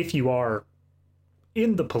 if you are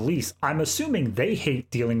in the police, I'm assuming they hate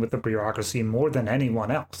dealing with the bureaucracy more than anyone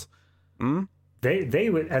else. They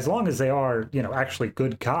would, as long as they are, actually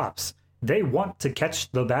good cops, they want to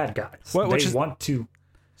catch the bad guys. Well, they want to.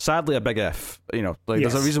 Sadly, a big if. You know, like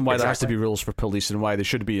there's a reason why there has to be rules for police and why they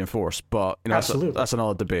should be enforced. But you know, that's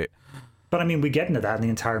another debate. But I mean, we get into that in the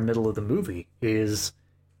entire middle of the movie.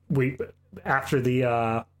 After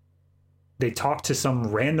they talk to some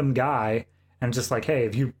random guy and just like, hey,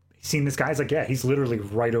 have you seen this guy? He's like, yeah, he's literally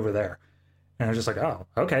right over there. And they're just like, oh,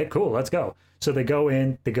 okay, cool, let's go. So they go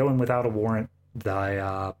in without a warrant.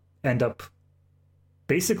 They end up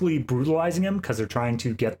basically brutalizing him because they're trying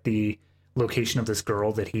to get the location of this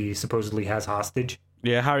girl that he supposedly has hostage.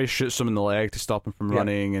 Yeah, Harry shoots him in the leg to stop him from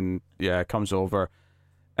running, and comes over.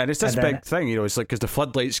 And it's this big thing, you know, it's like because the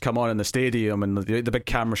floodlights come on in the stadium and the big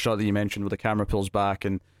camera shot that you mentioned where the camera pulls back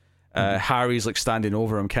and Harry's like standing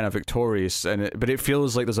over him kind of victorious, but it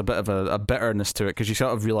feels like there's a bit of a bitterness to it because you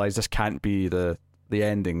sort of realize this can't be the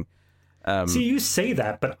ending. See, you say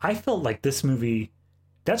that, but I felt like this movie,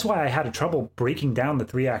 that's why I had trouble breaking down the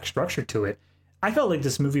 3-act structure to it. I felt like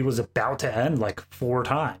this movie was about to end like 4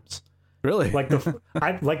 times. Really? Like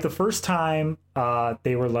the first time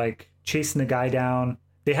they were like chasing the guy down,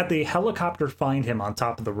 they had the helicopter find him on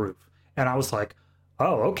top of the roof. And I was like,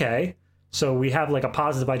 oh, okay. So we have like a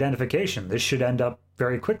positive identification. This should end up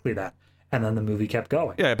very quickly then. And then the movie kept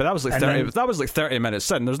going. Yeah, but that was like 30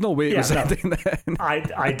 minutes in. There's no way it was ending then.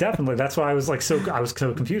 I definitely, that's why I was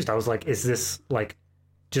so confused. I was like, is this like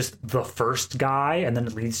just the first guy and then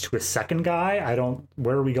it leads to a second guy?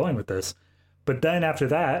 Where are we going with this? But then after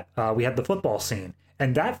that, we had the football scene.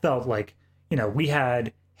 And that felt like, you know, we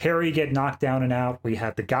had Harry get knocked down and out. We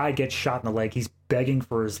had the guy get shot in the leg. He's begging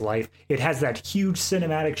for his life. It has that huge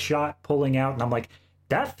cinematic shot pulling out. And I'm like,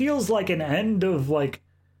 that feels like an end of like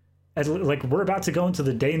we're about to go into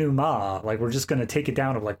the denouement. Like, we're just going to take it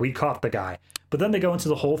down of like, we caught the guy. But then they go into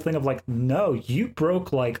the whole thing of like, no, you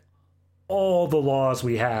broke like all the laws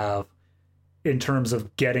we have in terms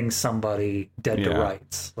of getting somebody dead to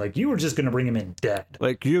rights. Like, you were just going to bring him in dead.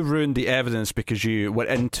 Like, you ruined the evidence because you went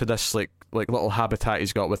into this like little habitat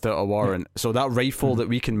he's got without a warrant. So that rifle that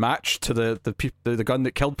we can match to the gun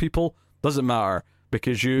that killed people doesn't matter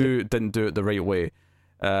because you didn't do it the right way.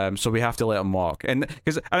 So we have to let him walk. And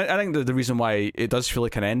because I think the reason why it does feel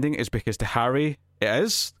like an ending is because to Harry, it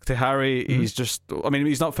is. To Harry, he's just, I mean,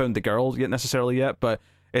 he's not found the girl necessarily yet, but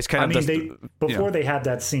it's kind of just, before they had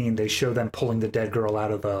that scene, they show them pulling the dead girl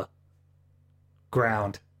out of the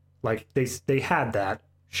ground. Like, they had that,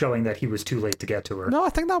 showing that he was too late to get to her. No, I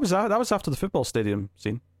think that was after the football stadium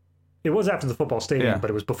scene. It was after the football stadium, but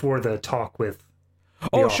it was before the talk with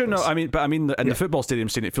sure, no, I mean in the football stadium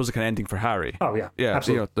scene, it feels like an ending for Harry. Oh yeah,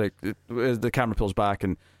 absolutely. You know, like the camera pulls back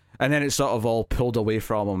and then it's sort of all pulled away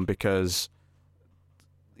from him because,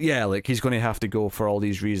 like he's going to have to go for all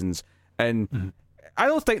these reasons. And I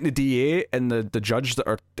don't think the DA and the judge that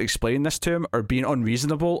are explaining this to him are being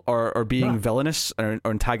unreasonable or being villainous or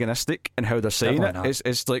antagonistic in how they're saying Definitely it.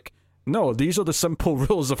 It's like, no, these are the simple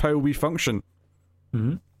rules of how we function.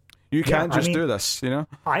 Mm-hmm. You can't just do this, you know?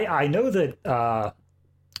 I know that.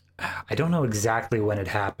 I don't know exactly when it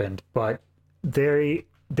happened, but there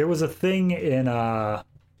was a thing in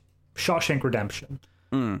Shawshank Redemption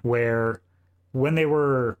where when they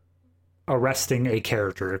were arresting a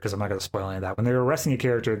character, because I'm not going to spoil any of that, when they were arresting a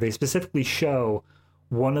character, they specifically show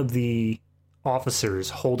one of the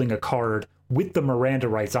officers holding a card with the Miranda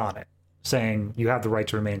rights on it, saying you have the right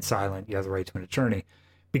to remain silent, you have the right to an attorney,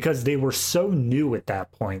 because they were so new at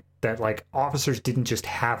that point that like officers didn't just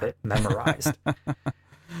have it memorized.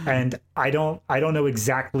 And I don't know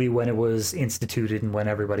exactly when it was instituted and when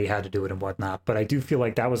everybody had to do it and whatnot, but I do feel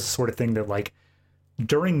like that was the sort of thing that like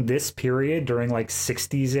during this period, during like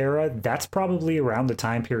 60s era, that's probably around the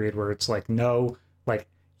time period where it's like, no, like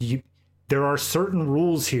there are certain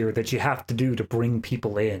rules here that you have to do to bring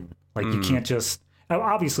people in. Like you can't just,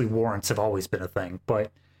 obviously warrants have always been a thing, but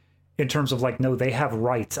in terms of like, no, they have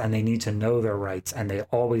rights and they need to know their rights and they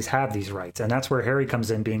always have these rights. And that's where Harry comes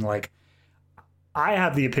in being like, I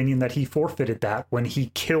have the opinion that he forfeited that when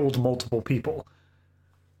he killed multiple people.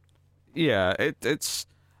 Yeah, it's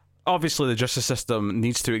obviously the justice system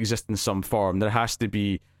needs to exist in some form. There has to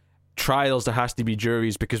be trials, there has to be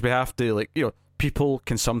juries, because we have to, like, you know, people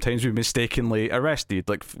can sometimes be mistakenly arrested,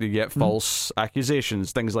 like you get false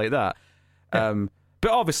accusations, things like that. Yeah.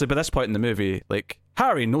 But obviously by this point in the movie, like,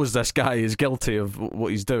 Harry knows this guy is guilty of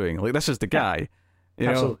what he's doing. Like, this is the guy. You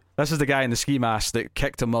know, this is the guy in the ski mask that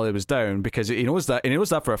kicked him while he was down, because he knows that, and he knows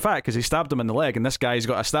that for a fact because he stabbed him in the leg, and this guy's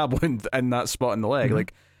got a stab wound in that spot in the leg.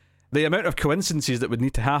 Like, the amount of coincidences that would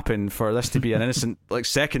need to happen for this to be an innocent, like,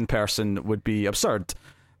 second person would be absurd.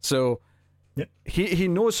 So he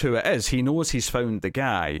knows who it is. He knows he's found the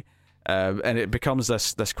guy, And it becomes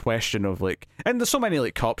this question of like, and there's so many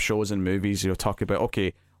like cop shows and movies, talk about,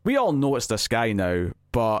 okay, we all know it's this guy now,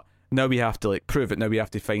 but now we have to like prove it. Now we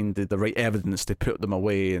have to find the right evidence to put them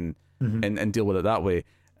away and deal with it that way.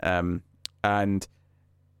 And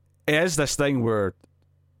it is this thing where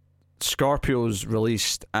Scorpio's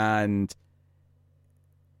released, and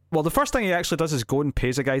well, the first thing he actually does is go and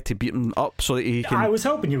pays a guy to beat him up so that he can... I was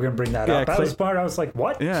hoping you were going to bring that up. That was part I was like,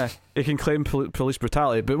 what? Yeah, he can claim police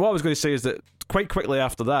brutality. But what I was going to say is that quite quickly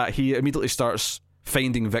after that, he immediately starts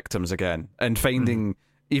finding victims again and finding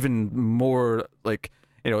even more, like,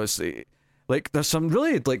 it's like there's some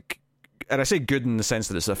really, like, and I say good in the sense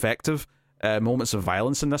that it's effective, moments of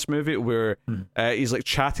violence in this movie where he's like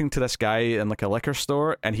chatting to this guy in like a liquor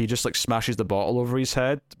store and he just like smashes the bottle over his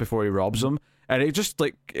head before he robs him, and it just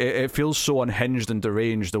like it feels so unhinged and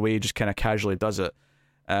deranged the way he just kind of casually does it.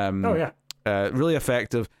 Really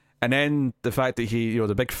effective. And then the fact that he,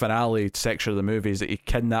 the big finale section of the movie is that he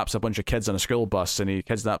kidnaps a bunch of kids on a school bus, and he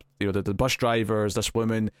kidnaps, the bus drivers, this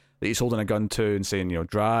woman that he's holding a gun to and saying,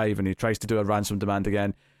 drive, and he tries to do a ransom demand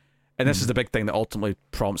again. And this is the big thing that ultimately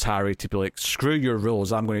prompts Harry to be like, screw your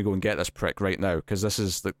rules, I'm going to go and get this prick right now, because this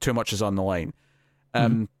is, like, too much is on the line.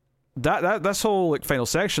 This whole, like, final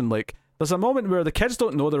section, like, there's a moment where the kids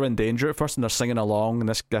don't know they're in danger at first, and they're singing along, and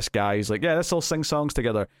this guy's like, yeah, let's all sing songs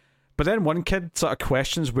together. But then one kid sort of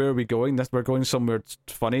questions, where are we going? We're going somewhere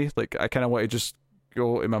funny. Like, I kind of want to just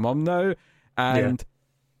go to my mum now. And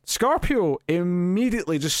Scorpio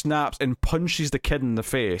immediately just snaps and punches the kid in the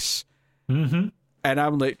face. And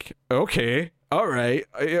I'm like, okay, all right.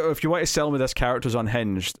 If you want to sell me this character's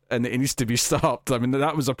unhinged and it needs to be stopped, I mean,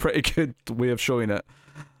 that was a pretty good way of showing it.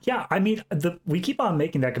 Yeah, I mean, we keep on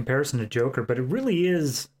making that comparison to Joker, but it really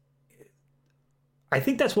is... I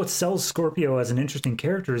think that's what sells Scorpio as an interesting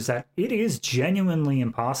character, is that it is genuinely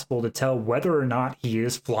impossible to tell whether or not he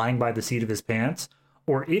is flying by the seat of his pants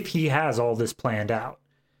or if he has all this planned out.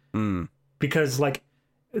 Because, like,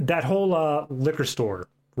 that whole liquor store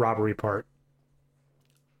robbery part,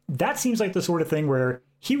 that seems like the sort of thing where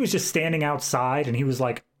he was just standing outside and he was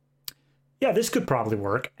like, yeah, this could probably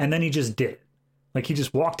work. And then he just did it. Like, he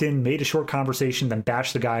just walked in, made a short conversation, then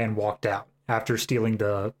bashed the guy and walked out after stealing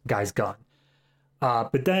the guy's gun.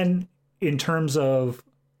 But then in terms of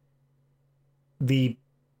the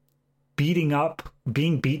being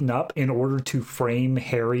beaten up in order to frame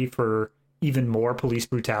Harry for even more police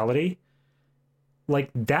brutality,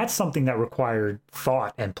 like, that's something that required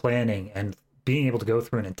thought and planning and being able to go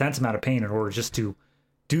through an intense amount of pain in order just to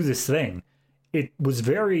do this thing. It was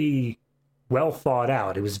very well thought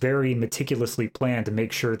out. It was very meticulously planned to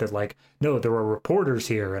make sure that, like, no, there are reporters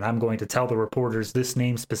here, and I'm going to tell the reporters this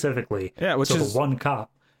name specifically. Yeah, which so is... the one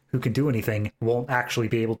cop who can do anything won't actually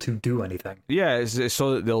be able to do anything. Yeah, it's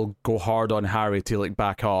so that they'll go hard on Harry to, like,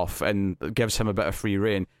 back off, and it gives him a bit of free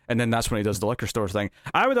rein. And then that's when he does the liquor store thing.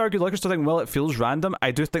 I would argue the liquor store thing, while it feels random,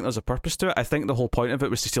 I do think there's a purpose to it. I think the whole point of it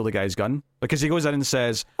was to steal the guy's gun. Because he goes in and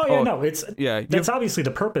says... that's obviously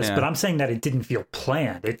the purpose, but I'm saying that it didn't feel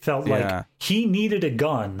planned. It felt like he needed a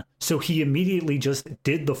gun, so he immediately just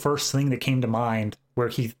did the first thing that came to mind where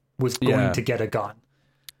he was going to get a gun.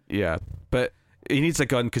 Yeah, but... he needs a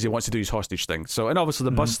gun because he wants to do his hostage thing. So, and obviously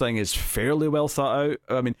the bus thing is fairly well thought out.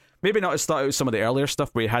 I mean, maybe not as thought out as some of the earlier stuff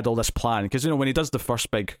where he had all this plan. Because, when he does the first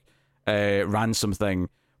big ransom thing,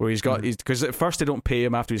 where he's got... because at first they don't pay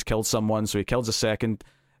him after he's killed someone, so he kills a second.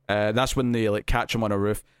 That's when they, like, catch him on a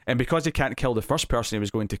roof. And because he can't kill the first person he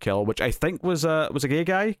was going to kill, which I think was a gay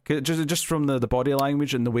guy, just from the body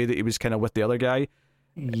language and the way that he was kind of with the other guy.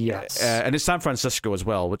 Yes. And it's San Francisco as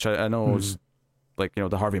well, which I know is, like,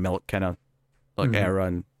 the Harvey Milk kind of... like era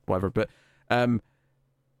and whatever, but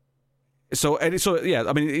so yeah,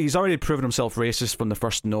 I mean, he's already proven himself racist from the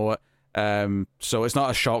first note, so it's not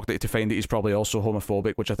a shock to find that he's probably also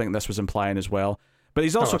homophobic, which I think this was implying as well. But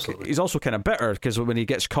he's also kind of bitter because when he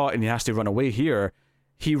gets caught and he has to run away here,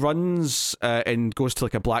 he runs and goes to,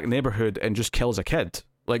 like, a black neighborhood and just kills a kid.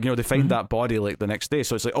 Like, they find that body, like, the next day,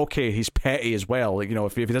 so it's like, okay, he's petty as well. Like,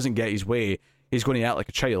 if he doesn't get his way, he's going to act like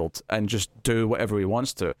a child and just do whatever he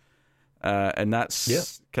wants to. And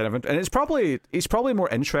that's kind of... and he's probably more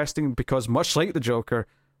interesting because, much like the Joker,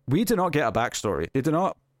 we do not get a backstory. They do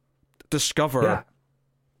not discover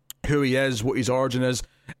who he is, what his origin is.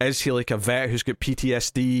 Is he, like, a vet who's got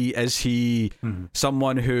PTSD? Is he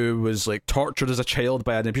someone who was, like, tortured as a child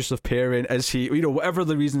by an abusive parent? Is he, whatever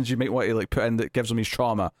the reasons you might want to, like, put in that gives him his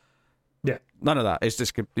trauma? Yeah, none of that. It's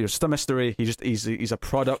just a mystery. He's a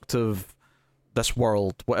product of this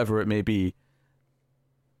world, whatever it may be.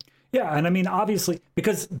 Yeah, and I mean, obviously,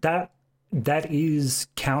 because that is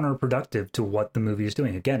counterproductive to what the movie is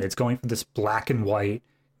doing. Again, it's going for this black and white,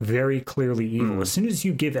 very clearly evil. As soon as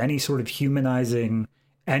you give any sort of humanizing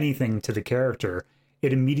anything to the character,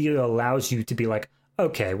 it immediately allows you to be like,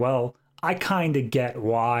 okay, well, I kind of get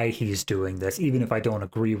why he's doing this, even if I don't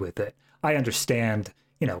agree with it. I understand,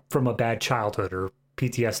 from a bad childhood or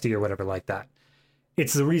PTSD or whatever like that.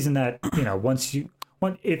 It's the reason that,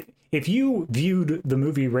 if you viewed the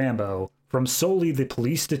movie Rambo from solely the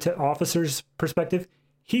police officer's perspective,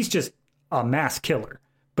 he's just a mass killer.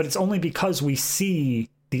 But it's only because we see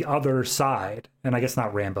the other side, and I guess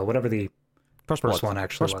not Rambo, whatever the first one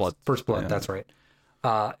actually was. First Blood, yeah. That's right.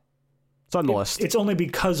 It's on the list. It's only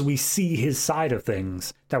because we see his side of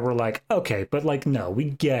things that we're like, okay, but like, no, we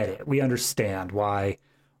get it. We understand why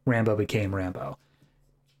Rambo became Rambo.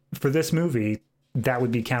 For this movie, that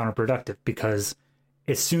would be counterproductive, because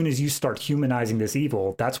as soon as you start humanizing this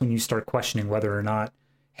evil, that's when you start questioning whether or not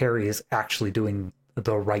Harry is actually doing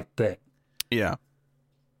the right thing. Yeah.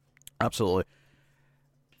 Absolutely.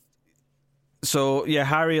 So yeah,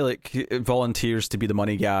 Harry volunteers to be the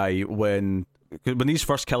money guy when these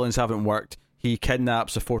first killings haven't worked. He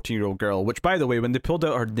kidnaps a 14-year-old girl, which, by the way, when they pulled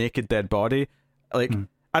out her naked dead body,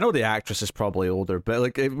 I know the actress is probably older,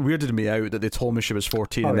 but it weirded me out that they told me she was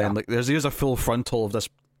 14, and then there's a full frontal of this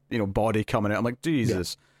body coming out. I'm like,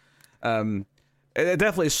 Jesus. Yeah. It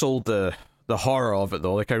definitely sold the horror of it,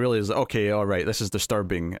 though. I really was like, okay, all right, this is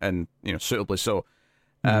disturbing, and suitably so.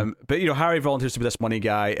 But Harry volunteers to be this money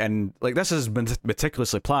guy, and this has been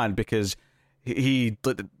meticulously planned, because he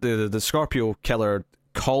the Scorpio killer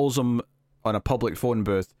calls him on a public phone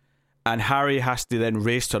booth, and Harry has to then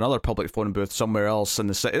race to another public phone booth somewhere else in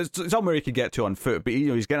the city, somewhere he could get to on foot. But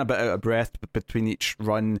he's getting a bit out of breath between each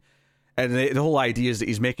run, and the whole idea is that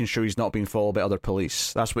he's making sure he's not being followed by other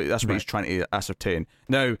police. That's what he's trying to ascertain.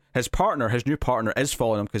 Now his new partner, is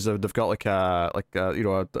following him, because they've got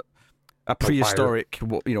a prehistoric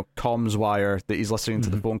comms wire that he's listening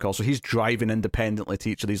to the phone call, so he's driving independently to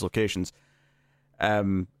each of these locations.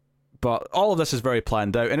 But all of this is very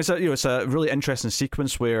planned out, and it's a really interesting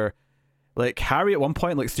sequence where Harry at one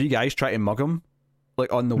point, 3 guys try to mug him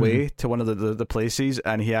on the way to one of the places,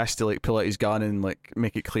 and he has to pull out his gun and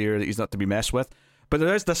make it clear that he's not to be messed with. But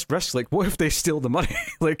there is this risk, what if they steal the money?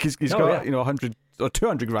 He's got 100 or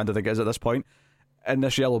 200 grand, I think it is at this point, in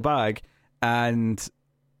this yellow bag, and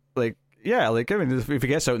if he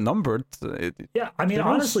gets outnumbered...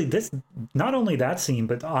 honestly, this, not only that scene,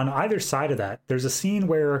 but on either side of that, there's a scene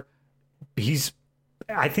where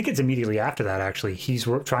I think it's immediately after that, actually, he's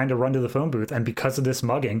trying to run to the phone booth, and because of this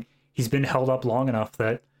mugging, he's been held up long enough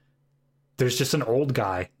that there's just an old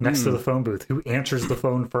guy next to the phone booth who answers the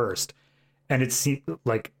phone first. And it's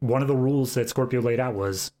one of the rules that Scorpio laid out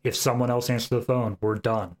was, if someone else answers the phone, we're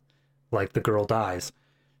done. The girl dies.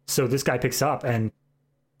 So this guy picks up, and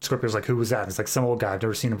Scorpio's like, who was that? And it's some old guy, I've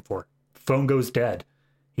never seen him before. Phone goes dead.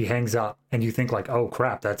 He hangs up, and you think oh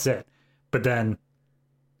crap, that's it. But then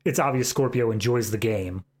it's obvious Scorpio enjoys the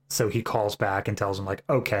game, so he calls back and tells him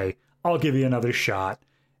okay, I'll give you another shot,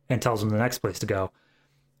 and tells him the next place to go.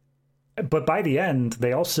 But by the end,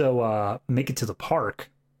 they also make it to the park,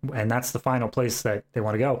 and that's the final place that they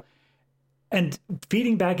want to go. And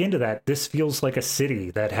feeding back into that, this feels like a city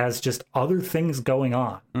that has just other things going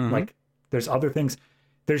on. There's other things.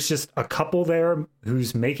 There's just a couple there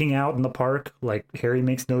who's making out in the park. Harry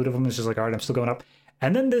makes note of him. It's just all right, I'm still going up.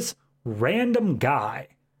 And then this random guy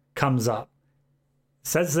comes up,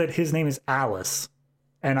 says that his name is Alice,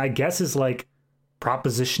 and I guess is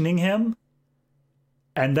propositioning him.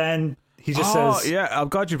 And then he just says... yeah, I'm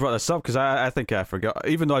glad you brought this up, because I think I forgot.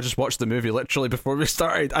 Even though I just watched the movie literally before we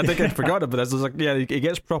started, I think I forgot about this. I was he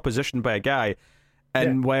gets propositioned by a guy,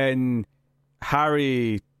 and when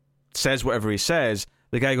Harry says whatever he says,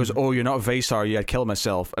 the guy goes, oh, you're not Vice, are you? I'd kill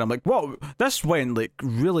myself. And I'm like, whoa, this went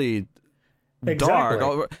really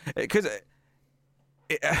dark. Because...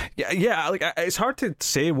 it's hard to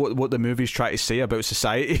say what the movie's trying to say about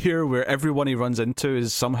society here, where everyone he runs into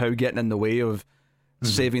is somehow getting in the way of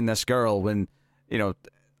saving this girl, when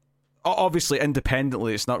obviously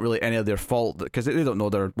independently it's not really any of their fault, because they don't know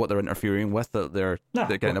what they're interfering with, that they're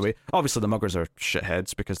getting away. Obviously the muggers are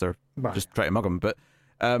shitheads because they're just trying to mug them, but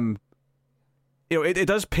it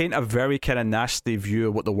does paint a very kind of nasty view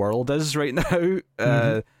of what the world is right now.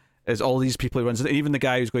 Is all these people he runs into, even the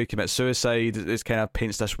guy who's going to commit suicide, is kind of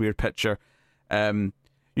paints this weird picture. You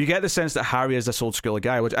get the sense that Harry is this old school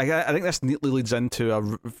guy, which I think this neatly leads into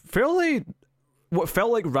a fairly, what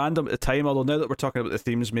felt like random at the time, although now that we're talking about the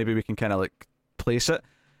themes, maybe we can kind of place it.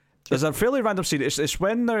 There's a fairly random scene. It's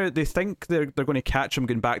when they think they're going to catch him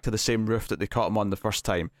going back to the same roof that they caught him on the first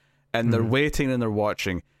time, and they're waiting and they're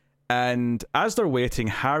watching, and as they're waiting,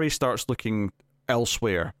 Harry starts looking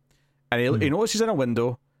elsewhere, and he notices in a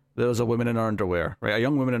window there was a woman in her underwear, right? A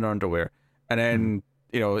young woman in her underwear. And then,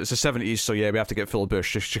 it's the 70s, so yeah, we have to get full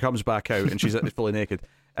bush. She comes back out and she's fully naked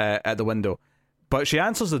at the window. But she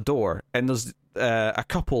answers the door, and there's a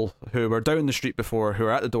couple who were down the street before who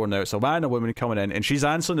are at the door now. It's a man and a woman coming in, and she's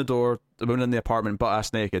answering the door, the woman in the apartment,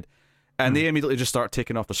 butt-ass naked. And they immediately just start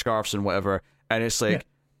taking off the scarves and whatever. And it's like,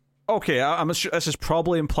 okay, I'm sure this is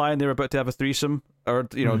probably implying they're about to have a threesome, or,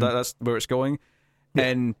 that's where it's going. Yeah.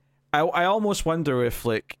 And I almost wonder if,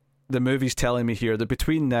 like, the movie's telling me here that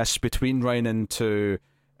between running into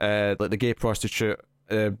like the gay prostitute,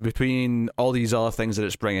 between all these other things that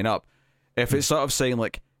it's bringing up, if it's sort of saying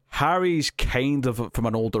like Harry's kind of from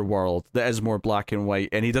an older world that is more black and white,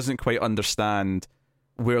 and he doesn't quite understand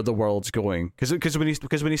where the world's going, because when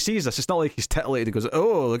he sees this, it's not like he's titillated. He goes,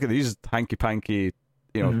 "Oh, look at these hanky panky,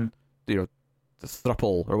 the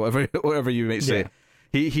thruple or whatever you might say."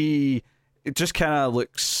 Yeah. He just kind of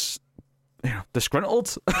looks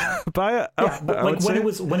disgruntled by it. Yeah, but like when it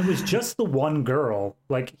was just the one girl,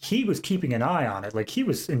 like he was keeping an eye on it, like he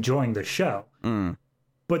was enjoying the show.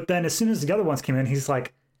 But then as soon as the other ones came in, he's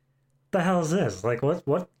like, "The hell is this? Like what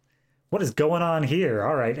is going on here?"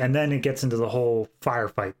 All right, and then it gets into the whole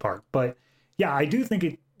firefight part. But yeah, I do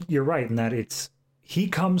think you're right in that he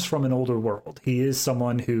comes from an older world. He is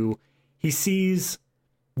someone who he sees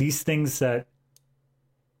these things that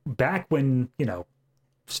back when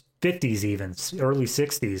 50s, even early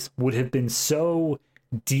 60s, would have been so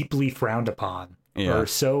deeply frowned upon, or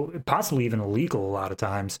so possibly even illegal a lot of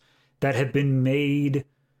times, that have been made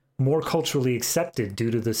more culturally accepted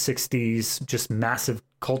due to the 60s just massive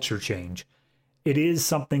culture change. It is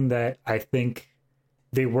something that I think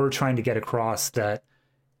they were trying to get across, that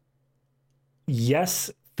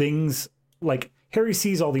yes, things like Harry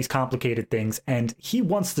sees all these complicated things and he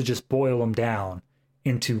wants to just boil them down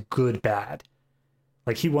into good, bad.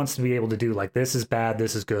 Like he wants to be able to do like, this is bad,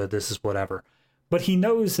 this is good, this is whatever. But he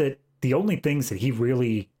knows that the only things that he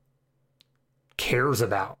really cares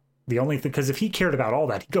about, the only thing, because if he cared about all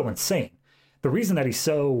that, he'd go insane. The reason that he's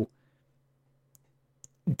so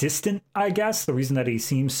distant, I guess, the reason that he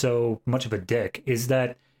seems so much of a dick is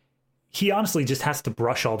that he honestly just has to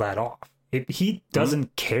brush all that off. He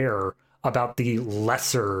doesn't care about the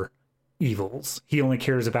lesser evils. He only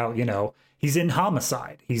cares about, he's in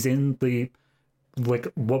homicide. He's in the, like,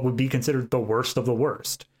 what would be considered the worst of the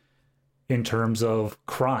worst in terms of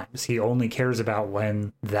crimes. He only cares about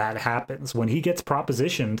when that happens. When he gets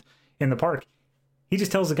propositioned in the park, he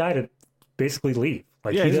just tells the guy to basically leave.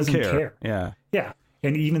 Like, he doesn't care. Yeah.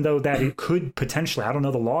 And even though that it could potentially, I don't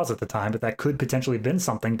know the laws at the time, but that could potentially have been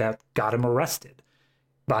something that got him arrested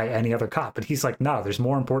by any other cop. But he's like, no, there's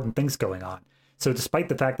more important things going on. So despite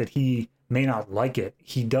the fact that he may not like it,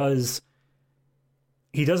 he doesn't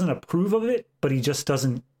approve of it, but he just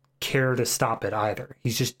doesn't care to stop it either.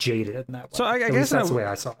 He's just jaded in that way. So I guess that's the way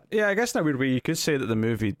I saw it. Yeah, I guess in a weird way, you could say that the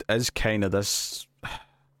movie is kind of this,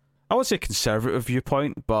 I would say conservative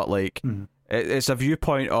viewpoint, but like it's a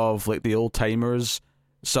viewpoint of like the old timers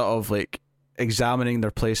sort of like examining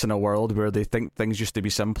their place in a world where they think things used to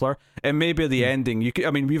be simpler. And maybe the ending,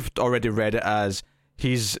 we've already read it as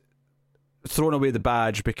he's thrown away the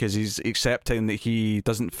badge because he's accepting that he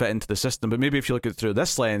doesn't fit into the system. But maybe if you look at it through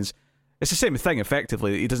this lens, it's the same thing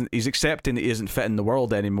effectively. He's accepting that he doesn't fit in the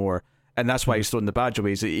world anymore, and that's why he's throwing the badge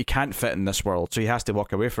away. Is that he can't fit in this world, so he has to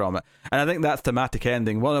walk away from it. And I think that thematic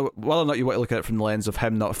ending, whether or not you want to look at it from the lens of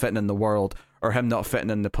him not fitting in the world or him not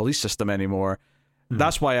fitting in the police system anymore,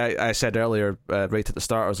 that's why I said earlier, right at the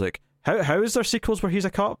start, I was like, how is there sequels where he's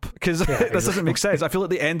a cop? Because this doesn't make sense. I feel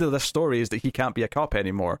like the end of this story is that he can't be a cop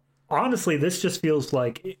anymore. Honestly, this just feels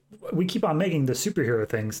like, we keep on making the superhero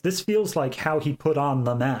things. This feels like how he put on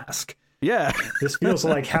the mask. Yeah. This feels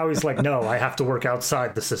like how he's like, no, I have to work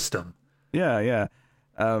outside the system. Yeah.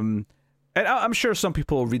 And I'm sure some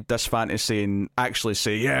people read this fantasy and actually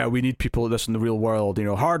say, yeah, we need people like this in the real world,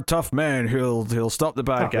 hard, tough men who'll stop the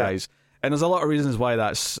bad guys. Yeah. And there's a lot of reasons why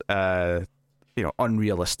that's,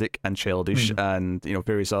 unrealistic and childish and,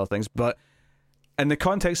 various other things. But in the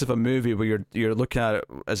context of a movie where you're looking at it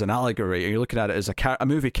as an allegory, and you're looking at it as a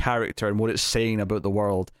movie character and what it's saying about the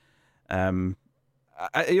world,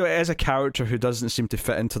 as a character who doesn't seem to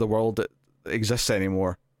fit into the world that exists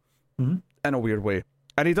anymore, in a weird way.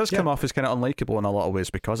 And he does come off as kind of unlikable in a lot of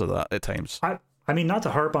ways because of that at times. I mean, not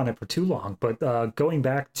to harp on it for too long, but going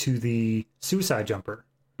back to the suicide jumper,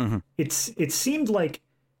 it seemed like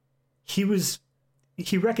he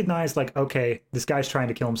recognized, like, okay, this guy's trying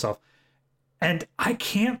to kill himself. And I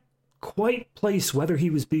can't quite place whether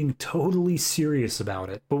he was being totally serious about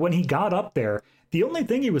it. But when he got up there, the only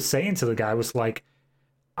thing he was saying to the guy was like,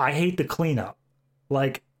 I hate the cleanup.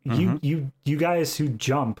 Like, you guys who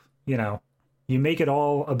jump, you know, you make it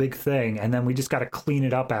all a big thing, and then we just got to clean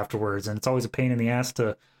it up afterwards, and it's always a pain in the ass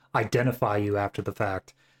to identify you after the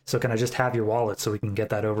fact. So can I just have your wallet so we can get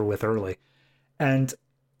that over with early? And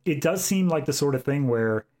it does seem like the sort of thing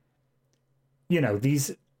where, you know,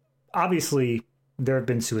 these, obviously there have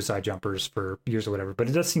been suicide jumpers for years or whatever, but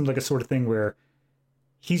it does seem like a sort of thing where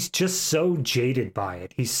he's just so jaded by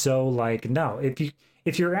it. He's so like, no,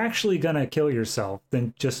 if you're actually gonna kill yourself,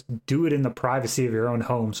 then just do it in the privacy of your own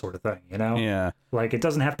home, sort of thing, you know? Yeah. Like, it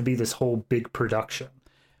doesn't have to be this whole big production.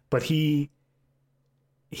 But he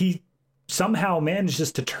somehow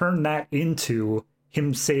manages to turn that into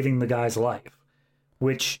him saving the guy's life.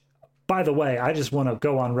 Which, by the way, I just want to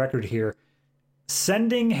go on record here.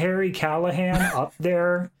 Sending Harry Callahan up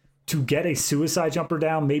there to get a suicide jumper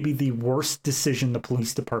down may be the worst decision the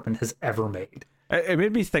police department has ever made. It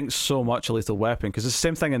made me think so much of Lethal Weapon, because it's the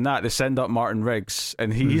same thing in that. They send up Martin Riggs,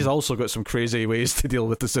 and he's also got some crazy ways to deal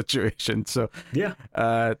with the situation. So yeah,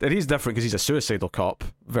 and he's different because he's a suicidal cop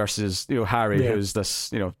versus, you know, Harry, who's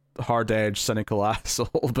this, you know, hard-edged, cynical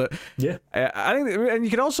asshole. But yeah, I think, and you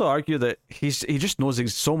can also argue that he just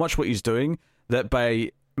knows so much what he's doing that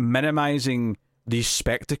by minimizing the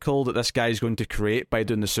spectacle that this guy's going to create by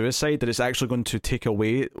doing the suicide, that it's actually going to take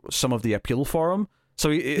away some of the appeal for him. So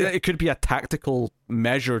it could be a tactical,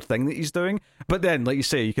 measured thing that he's doing. But then, like you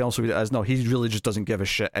say, you can also read it as, no, he really just doesn't give a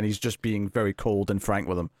shit, and he's just being very cold and frank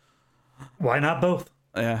with him. Why not both?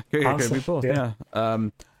 Yeah, could be both, yeah.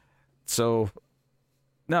 So,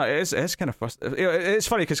 no, it's kind of frustrating. It's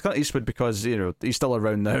funny, because Clint Eastwood, because, you know, he's still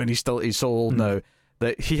around now, and he's so old now,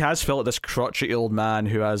 that he has felt like this crotchety old man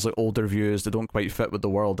who has like older views that don't quite fit with the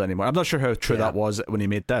world anymore. I'm not sure how true that was when he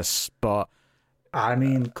made this, but... I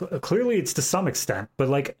mean, clearly it's to some extent, but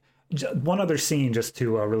like one other scene just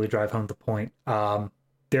to really drive home the point.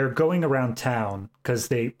 They're going around town because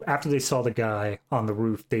after they saw the guy on the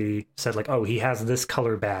roof, they said like, oh, he has this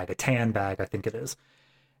color bag, a tan bag, I think it is.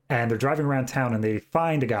 And they're driving around town and they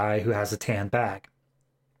find a guy who has a tan bag,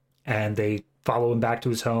 and they follow him back to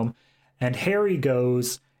his home. And Harry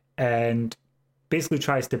goes and basically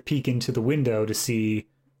tries to peek into the window to see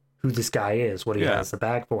who this guy is, what he has the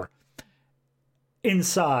bag for.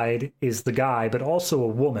 Inside is the guy, but also a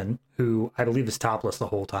woman who I believe is topless the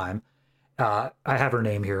whole time. I have her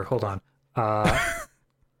name here. Hold on.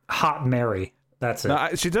 Hot Mary. That's it. Now,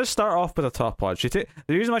 she does start off with a top on. The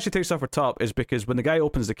reason why she takes off her top is because when the guy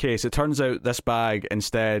opens the case, it turns out this bag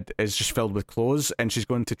instead is just filled with clothes, and she's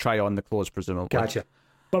going to try on the clothes, presumably. Gotcha.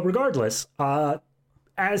 But regardless,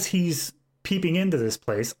 as he's peeping into this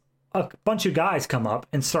place, a bunch of guys come up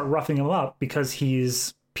and start roughing him up because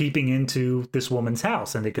he's peeping into this woman's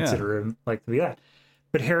house, and they consider him like to be that.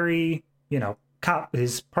 But Harry, you know,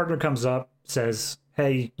 his partner comes up, says,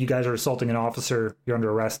 hey, you guys are assaulting an officer, you're under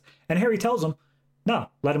arrest. And Harry tells him, no,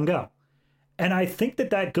 let him go. And I think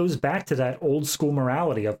that goes back to that old school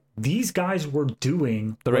morality of these guys were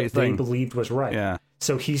doing the right what thing they believed was right. Yeah.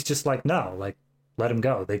 So he's just like, no, like, let him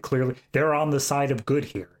go. They're on the side of good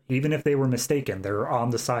here. Even if they were mistaken, they're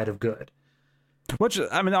on the side of good. Which,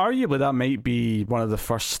 I mean, arguably that might be one of the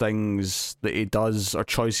first things that he does, or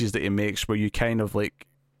choices that he makes, where you kind of like,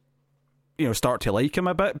 you know, start to like him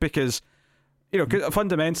a bit, because, you know,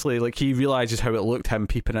 fundamentally, like, he realizes how it looked, him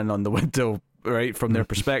peeping in on the window, right, from their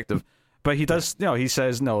perspective. But he does, you know, he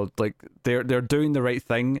says, no, like, they're doing the right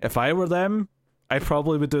thing. If I were them, I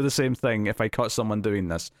probably would do the same thing if I caught someone doing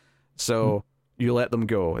this. So you let them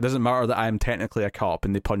go. It doesn't matter that I'm technically a cop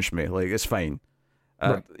and they punch me. Like, it's fine.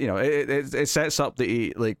 Right. You know, it sets up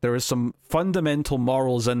that like, there is some fundamental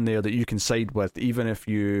morals in there that you can side with, even if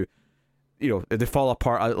you know, they fall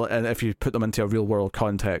apart, and if you put them into a real world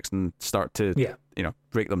context and start to, you know,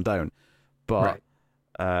 break them down. But,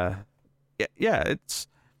 it's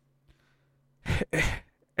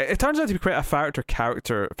it turns out to be quite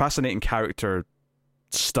a fascinating character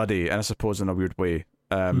study, and I suppose in a weird way.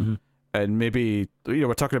 And maybe, you know,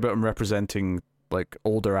 we're talking about him representing like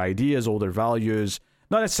older ideas, older values,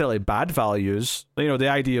 not necessarily bad values. You know, the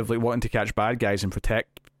idea of like wanting to catch bad guys and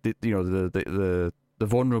protect the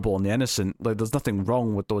vulnerable and the innocent. Like, there's nothing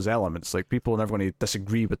wrong with those elements. Like, people are never going to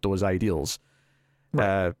disagree with those ideals.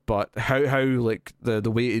 Right. But how like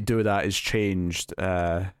the way to do that is changed,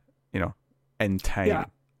 you know, in time. Yeah,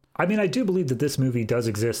 I mean, I do believe that this movie does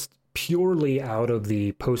exist purely out of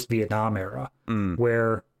the post-Vietnam era,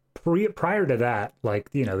 where prior to that, like,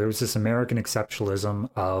 you know, there was this American exceptionalism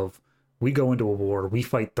of, we go into a war, we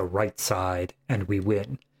fight the right side, and we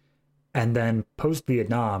win. And then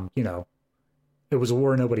post-Vietnam, you know, it was a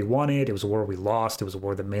war nobody wanted, it was a war we lost, it was a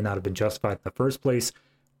war that may not have been justified in the first place.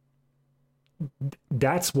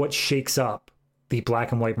 That's what shakes up the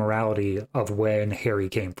black and white morality of when Harry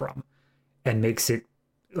came from and makes it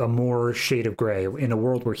a more shade of gray in a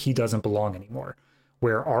world where he doesn't belong anymore.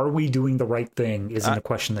 Where are we doing the right thing isn't a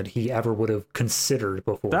question that he ever would have considered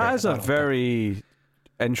before. That is a very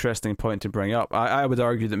interesting point to bring up. I would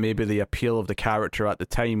argue that maybe the appeal of the character at the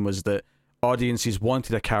time was that audiences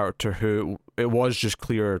wanted a character who it was just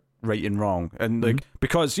clear right and wrong. And like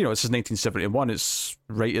because, you know, this is 1971, it's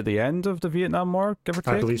right at the end of the Vietnam War, give or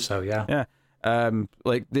take. I believe so, yeah. Yeah.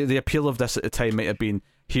 Like the appeal of this at the time might have been,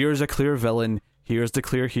 here's a clear villain, here's the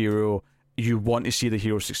clear hero. You want to see the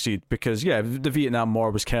hero succeed because, yeah, the Vietnam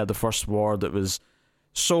War was kind of the first war that was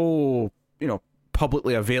so, you know,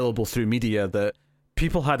 publicly available through media that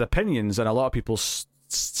people had opinions, and a lot of people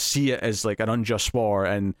see it as like an unjust war,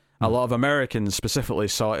 and a lot of Americans specifically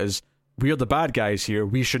saw it as, we're the bad guys here,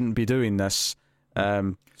 we shouldn't be doing this.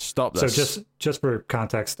 Stop this. So just for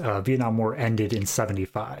context, Vietnam War ended in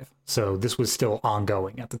 1975, so this was still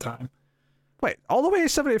ongoing at the time. Wait, all the way to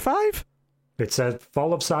 1975? It said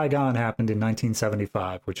Fall of Saigon happened in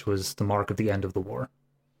 1975, which was the mark of the end of the war.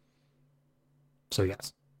 So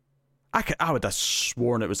yes. I would have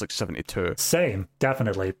sworn it was like 1972. Same,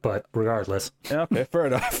 definitely, but regardless. Yeah, okay, fair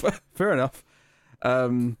enough. Fair enough.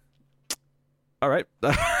 All right.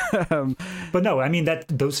 But no, I mean, that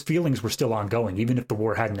those feelings were still ongoing, even if the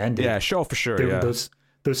war hadn't ended. Yeah, sure, for sure. Yeah. Those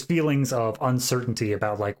feelings of uncertainty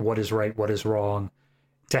about like what is right, what is wrong.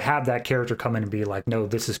 To have that character come in and be like, no,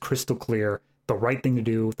 this is crystal clear, the right thing to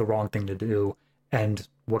do, the wrong thing to do, and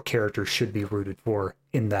what characters should be rooted for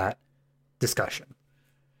in that discussion.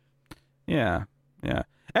 Yeah, yeah.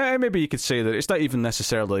 And maybe you could say that it's not even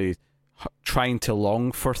necessarily trying to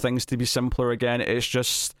long for things to be simpler again. It's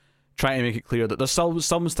just trying to make it clear that there's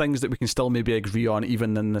some things that we can still maybe agree on,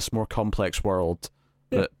 even in this more complex world,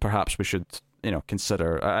 that perhaps we should, you know,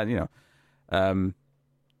 consider.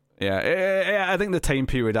 Yeah, I think the time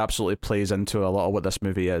period absolutely plays into a lot of what this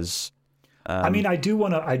movie is. I mean, I do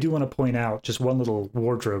want to point out just one little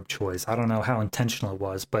wardrobe choice. I don't know how intentional it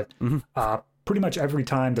was, but pretty much every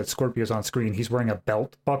time that Scorpio's on screen, he's wearing a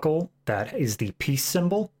belt buckle that is the peace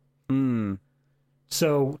symbol.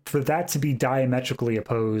 So for that to be diametrically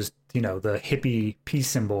opposed, you know, the hippie peace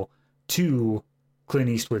symbol to Clint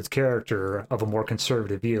Eastwood's character of a more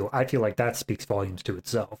conservative view, I feel like that speaks volumes to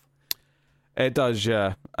itself. It does,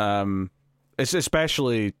 yeah. It's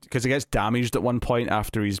especially because it gets damaged at one point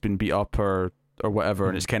after he's been beat up or whatever,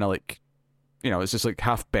 and it's kind of like, you know, it's just like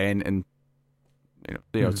half bent and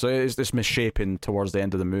you know, so it's this misshapen towards the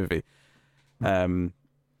end of the movie. That's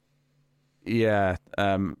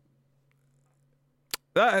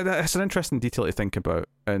an interesting detail to think about,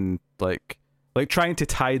 and like trying to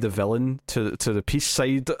tie the villain to the peace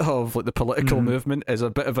side of like the political movement is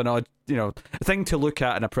a bit of an odd, you know, thing to look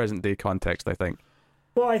at in a present day context, I think.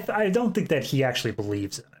 Well, I don't think that he actually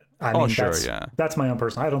believes in it. I mean, that's my own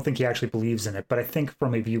personal. I don't think he actually believes in it, but I think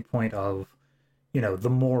from a viewpoint of, you know, the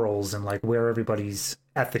morals and like where everybody's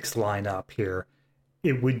ethics line up here,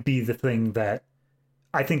 it would be the thing that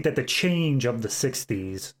I think that the change of the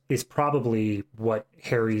 60s is probably what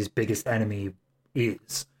Harry's biggest enemy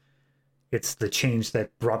is. It's the change that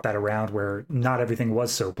brought that around, where not everything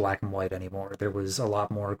was so black and white anymore. There was a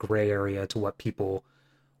lot more gray area to what people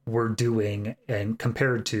were doing, and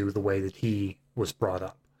compared to the way that he was brought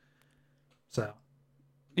up. So,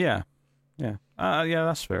 yeah,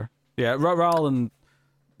 that's fair. Yeah, rather than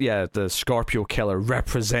the Scorpio killer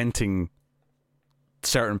representing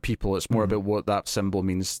certain people, it's more about what that symbol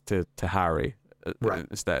means to Harry, right?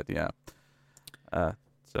 Instead,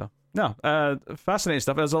 fascinating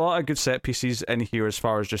stuff. There's a lot of good set pieces in here as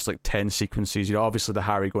far as just like 10 sequences. You know, obviously the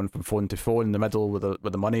Harry going from phone to phone in the middle with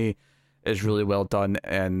the money is really well done,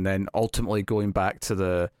 and then ultimately going back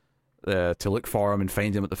to to look for him and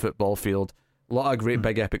find him at the football field. A lot of great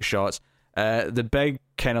big epic shots. The big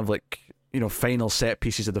kind of like, you know, final set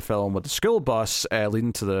pieces of the film with the school bus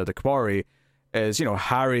leading to the quarry is, you know,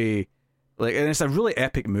 Harry, like, and it's a really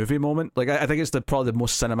epic movie moment. Like, I think it's probably the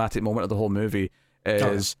most cinematic moment of the whole movie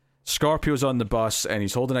is Scorpio's on the bus and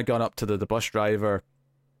he's holding a gun up to the bus driver,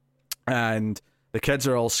 and the kids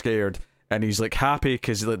are all scared, and he's like happy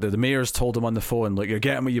because like, the mayor's told him on the phone, like, you're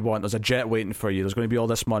getting what you want, there's a jet waiting for you, there's going to be all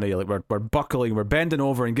this money, like we're buckling, we're bending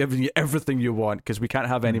over and giving you everything you want because we can't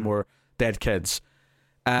have any more dead kids.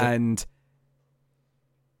 And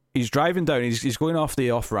he's driving down, he's going off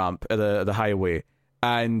the off-ramp at the highway,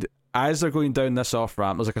 and as they're going down this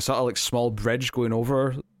off-ramp, there's like a sort of like small bridge going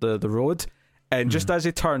over the road, and just as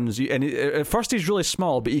he turns, at first he's really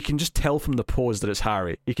small, but you can just tell from the pose that it's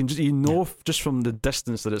Harry. You can just from the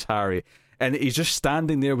distance that it's Harry, and he's just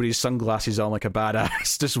standing there with his sunglasses on like a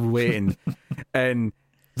badass, just waiting. And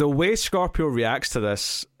the way Scorpio reacts to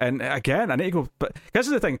this, and again, I need to go, but this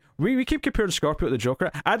is the thing, we keep comparing Scorpio to the Joker.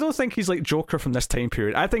 I don't think he's like Joker from this time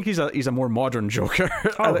period. I think he's a more modern Joker.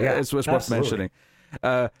 Oh, yeah, it's worth mentioning.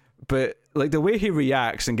 But like the way he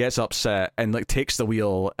reacts and gets upset and like takes the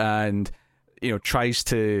wheel and tries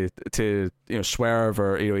to swerve,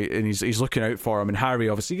 or and he's looking out for him, and Harry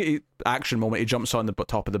obviously action moment, he jumps on the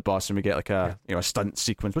top of the bus and we get like a a stunt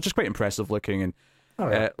sequence, which is quite impressive looking, and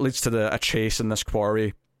leads to a chase in this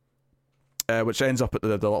quarry, which ends up at the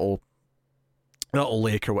little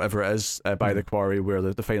lake or whatever it is by the quarry where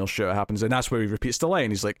the final shootout happens, and that's where he repeats the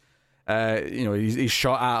line. He's like, he's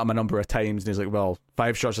shot at him a number of times, and he's like, well,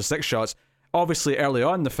 5 shots or 6 shots. Obviously, early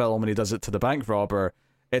on in the film when he does it to the bank robber,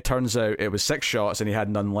 it turns out it was 6 shots and he had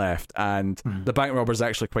none left, and the bank robber's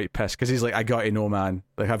actually quite pissed because he's like, I got to know, man,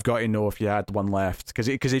 like I've got to know if you had one left, because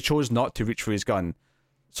he chose not to reach for his gun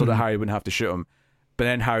so that Harry wouldn't have to shoot him. But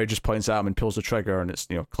then Harry just points at him and pulls the trigger, and it's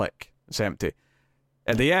click, it's empty.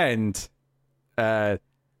 At the end,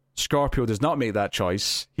 Scorpio does not make that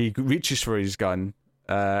choice. He reaches for his gun,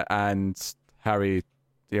 and Harry,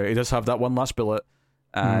 he does have that one last bullet,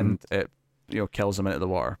 and it kills him into the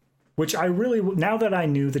water. Which I really, now that I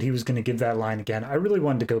knew that he was going to give that line again, I really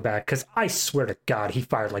wanted to go back, because I swear to God, he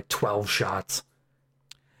fired like 12 shots.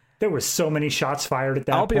 There were so many shots fired at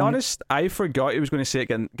that point. I'll be honest, I forgot he was going to say it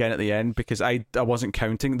again at the end, because I wasn't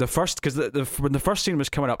counting. The first, because when the first scene was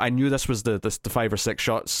coming up, I knew this was the 5 or 6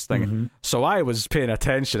 shots thing. So I was paying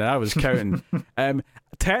attention and I was counting.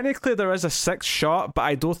 Technically there is a 6th shot, but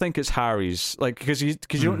I don't think it's Harry's. Like, because you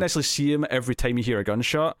don't necessarily see him every time you hear a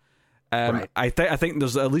gunshot. Right. I think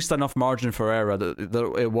there's at least enough margin for error that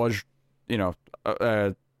it was,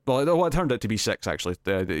 well, it turned out to be 6 actually.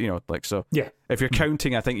 So yeah. If you're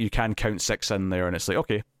counting, I think you can count 6 in there, and it's like,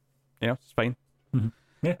 okay, it's fine.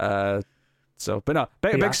 Yeah. But no,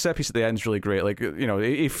 big set piece at the end is really great. Like,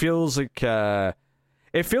 it feels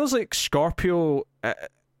like Scorpio,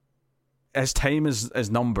 his time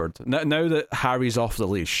is numbered now that Harry's off the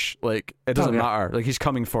leash. Like, it doesn't matter. Like, he's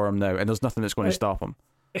coming for him now, and there's nothing that's going to stop him.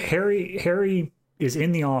 Harry is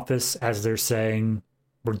in the office as they're saying,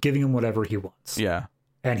 we're giving him whatever he wants. Yeah.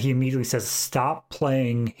 And he immediately says, stop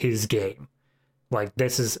playing his game. Like,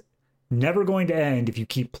 this is never going to end if you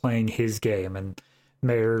keep playing his game. And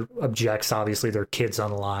Mayor objects, obviously, there are kids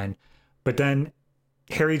on the line. But then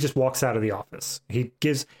Harry just walks out of the office.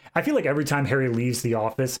 I feel like every time Harry leaves the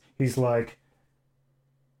office, he's like,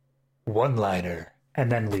 one-liner, and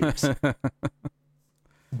then leaves.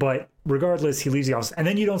 But regardless, he leaves the office, and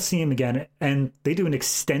then you don't see him again, and they do an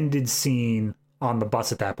extended scene on the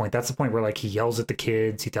bus at that point. That's the point where, like, he yells at the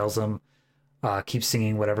kids, he tells them, keep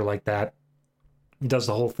singing, whatever like that. He does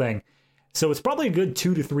the whole thing. So it's probably a good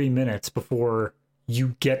 2 to 3 minutes before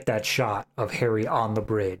you get that shot of Harry on the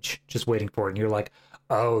bridge, just waiting for it, and you're like,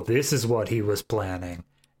 oh, this is what he was planning.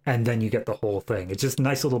 And then you get the whole thing. It's just a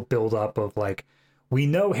nice little build-up of, like, we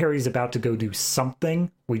know Harry's about to go do something,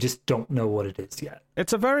 we just don't know what it is yet.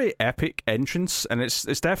 It's a very epic entrance, and it's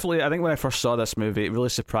definitely, I think when I first saw this movie, it really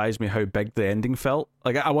surprised me how big the ending felt.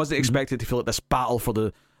 Like, I wasn't expecting to feel like this battle for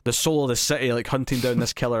the soul of the city, like hunting down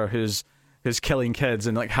this killer who's killing kids,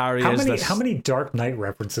 and like Harry this... How many Dark Knight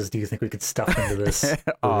references do you think we could stuff into this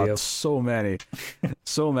video? So many.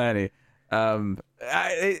 So many.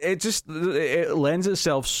 It lends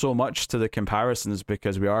itself so much to the comparisons,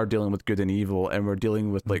 because we are dealing with good and evil, and we're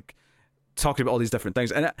dealing with like talking about all these different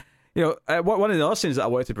things. And one of the other things that I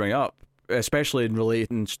wanted to bring up, especially in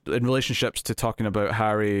relationships to talking about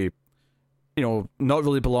Harry, not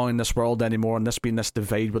really belonging in this world anymore, and this being this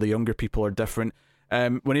divide where the younger people are different.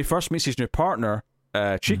 When he first meets his new partner,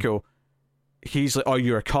 Chico, he's like, "Oh,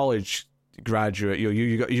 you're a college graduate,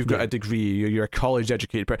 you've got a degree, you're a college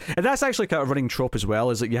educated person." And that's actually kind of a running trope as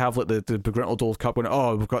well, is that you have like the begruntled old couple going,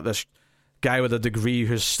 "Oh, we've got this guy with a degree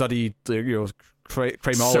who's studied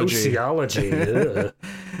criminology, sociology."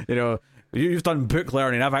 You've done book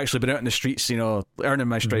learning, I've actually been out in the streets, earning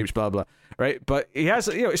my stripes, blah blah, right? But he has,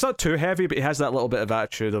 it's not too heavy, but he has that little bit of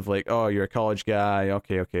attitude of like, "Oh, you're a college guy,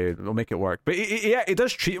 okay, we'll make it work." But he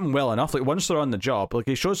does treat him well enough. Like, once they're on the job, like,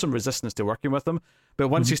 he shows some resistance to working with him, but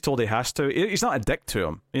once he's told he has to, he's not a dick to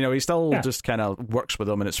him. He still just kind of works with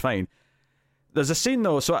him, and it's fine. There's a scene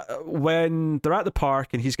though, so when they're at the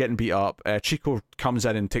park and he's getting beat up, Chico comes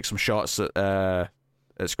in and takes some shots at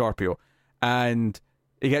Scorpio, and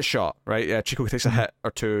he gets shot, right? Chico takes a hit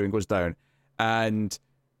or two and goes down. And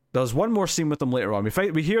there's one more scene with him later on.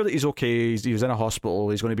 We hear that he's okay, he was in a hospital,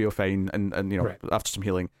 he's going to be fine, and right, after some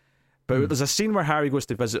healing. But there's a scene where Harry goes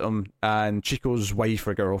to visit him, and Chico's wife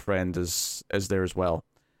or girlfriend is there as well.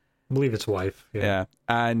 I believe it's wife. Yeah.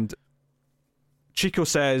 And Chico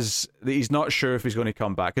says that he's not sure if he's going to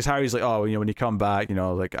come back, because Harry's like, oh, when you come back,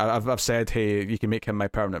 like I've said, hey, you can make him my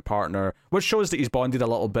permanent partner, which shows that he's bonded a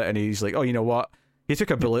little bit, and he's like, oh, you know what? He took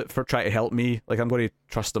a bullet for trying to help me. Like, I'm going to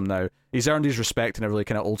trust him now. He's earned his respect in a really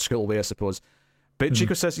kind of old school way, I suppose. But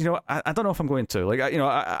Chico says, I don't know if I'm going to. Like,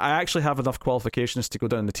 I actually have enough qualifications to go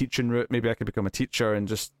down the teaching route. Maybe I could become a teacher and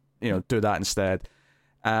just, do that instead.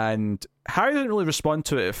 And Harry didn't really respond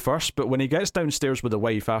to it at first, but when he gets downstairs with the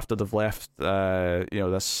wife after they've left, I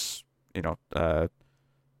think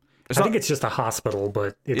it's just a hospital,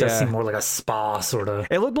 but it does seem more like a spa sort of.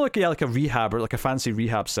 It looked like a rehab, or like a fancy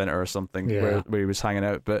rehab center or something where he was hanging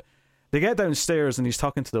out. But they get downstairs and he's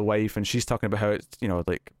talking to the wife, and she's talking about how it's,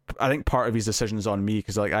 I think part of his decision is on me,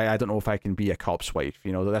 because like I don't know if I can be a cop's wife,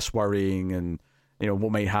 this worrying and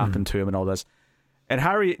what might happen to him and all this. And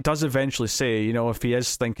Harry does eventually say, if he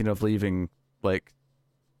is thinking of leaving, like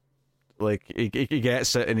he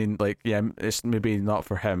gets it, and it's maybe not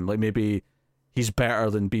for him. Like, maybe he's better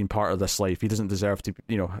than being part of this life. He doesn't deserve to,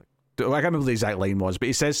 I can't remember what the exact line was, but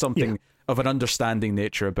he says something of an understanding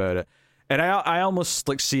nature about it. And I almost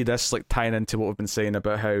see this tying into what we've been saying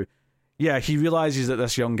about how, he realizes that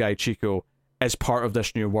this young guy, Chico, is part of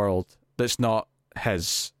this new world that's not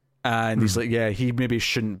his. And he's like, he maybe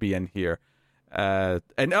shouldn't be in here.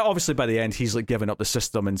 And obviously by the end he's giving up the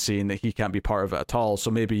system and saying that he can't be part of it at all, so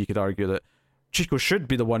maybe you could argue that Chico should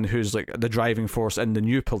be the one who's the driving force in the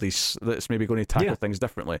new police that's maybe going to tackle things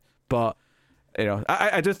differently. But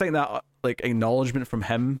I do think that acknowledgement from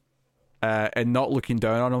him, and not looking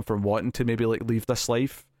down on him for wanting to maybe leave this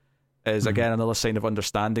life, is again another sign of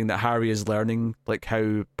understanding that Harry is learning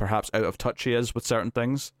how perhaps out of touch he is with certain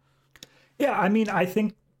things. I mean, I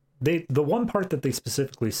think the one part that they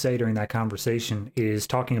specifically say during that conversation is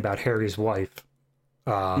talking about Harry's wife,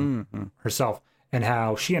 herself, and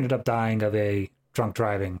how she ended up dying of a drunk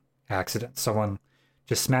driving accident. Someone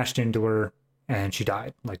just smashed into her and she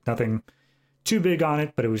died. Nothing too big on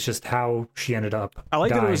it, but it was just how she ended up I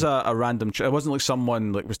like dying. that it was a random... It wasn't like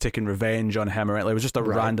someone was taking revenge on him or anything. It was just a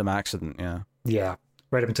random accident, Yeah,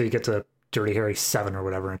 right up until you get to Dirty Harry 7 or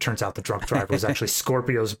whatever, and it turns out the drunk driver was actually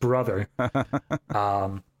Scorpio's brother.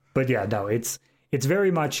 But yeah, no, it's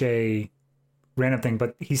very much a random thing.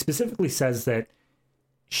 But he specifically says that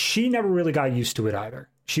she never really got used to it either.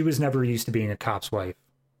 She was never used to being a cop's wife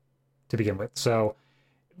to begin with. So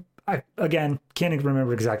I, again, can't even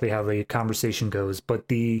remember exactly how the conversation goes, but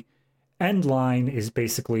the end line is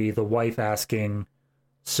basically the wife asking,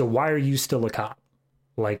 so why are you still a cop?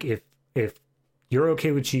 If you're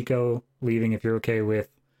okay with Chico leaving, if you're okay with,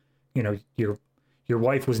 your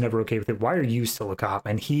wife was never okay with it, why are you still a cop?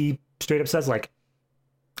 And he straight up says,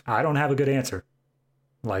 I don't have a good answer.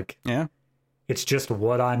 It's just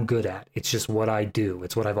what I'm good at. It's just what I do.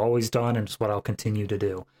 It's what I've always done, and it's what I'll continue to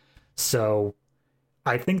do. So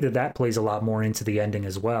I think that plays a lot more into the ending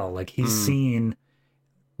as well. He's seen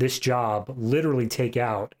this job literally take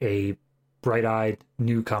out a bright-eyed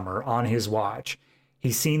newcomer on his watch.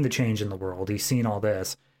 He's seen the change in the world. He's seen all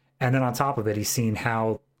this. And then on top of it, he's seen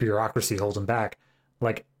how bureaucracy holds him back.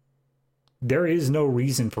 There is no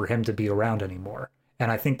reason for him to be around anymore.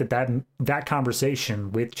 And I think that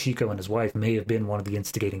conversation with Chico and his wife may have been one of the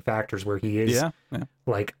instigating factors where he is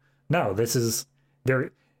no, this is very...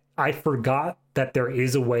 I forgot that there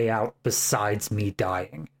is a way out besides me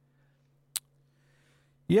dying.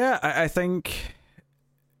 Yeah, I think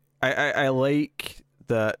I like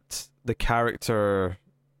that the character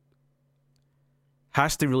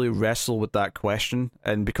has to really wrestle with that question,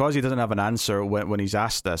 and because he doesn't have an answer when he's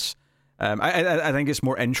asked this, I think it's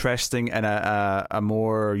more interesting and a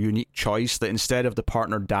more unique choice that instead of the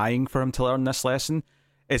partner dying for him to learn this lesson,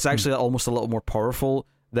 it's actually almost a little more powerful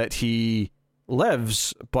that he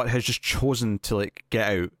lives but has just chosen to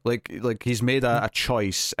get out. Like he's made a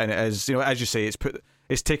choice, and it is, as you say,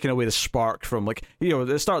 it's taken away the spark from at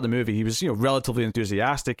the start of the movie. He was relatively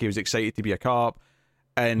enthusiastic, he was excited to be a cop,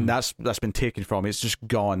 and that's been taken from him. It's just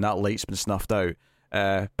gone. That light's been snuffed out.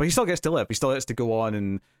 But he still gets to live. He still gets to go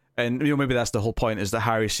on, and maybe that's the whole point, is that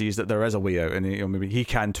Harry sees that there is a way out, and maybe he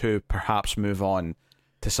can too perhaps move on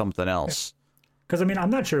to something else. Because I'm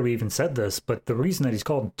not sure we even said this, but the reason that he's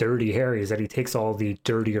called Dirty Harry is that he takes all the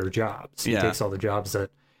dirtier jobs. He takes all the jobs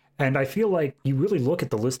that, and I feel like you really look at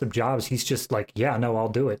the list of jobs, he's just I'll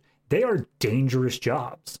do it. They are dangerous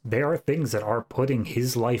jobs. They are things that are putting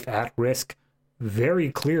his life at risk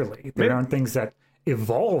very clearly. There aren't things that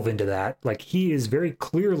evolve into that. He is very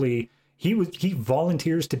clearly, he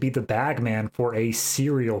volunteers to be the bag man for a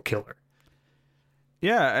serial killer.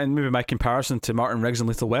 Yeah, and maybe my comparison to Martin Riggs and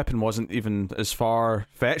Lethal Weapon wasn't even as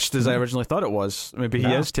far-fetched as I originally thought it was. Maybe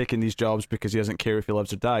he is taking these jobs because he doesn't care if he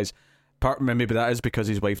lives or dies. maybe that is because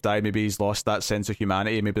his wife died. Maybe he's lost that sense of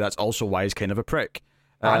humanity. Maybe that's also why he's kind of a prick.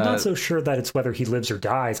 I'm not so sure that it's whether he lives or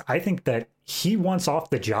dies. I think that he wants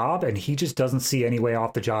off the job, and he just doesn't see any way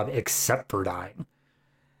off the job except for dying.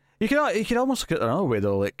 You can almost look at it another way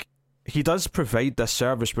though. Like, he does provide this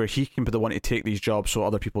service where he can be the one to take these jobs so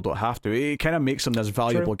other people don't have to. It kind of makes him this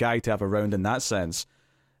valuable guy to have around in that sense.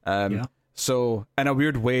 So in a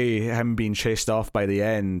weird way, him being chased off by the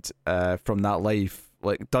end from that life,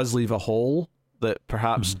 like, does leave a hole that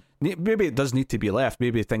perhaps maybe it does need to be left.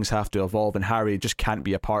 Maybe things have to evolve, and Harry just can't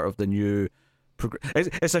be a part of the new.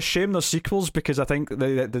 It's a shame there's sequels, because I think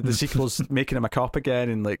the sequels making him a cop again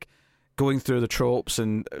and like going through the tropes,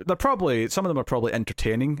 and some of them are probably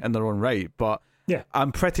entertaining in their own right, but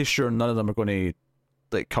I'm pretty sure none of them are going to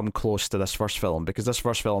like come close to this first film, because this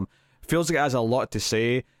first film feels like it has a lot to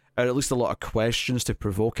say, or at least a lot of questions to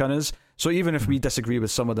provoke on us. So even if we disagree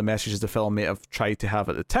with some of the messages the film may have tried to have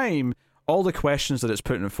at the time, all the questions that it's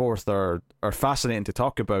putting forth are fascinating to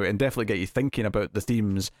talk about, and definitely get you thinking about the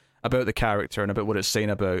themes, about the character, and about what it's saying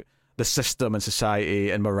about the system and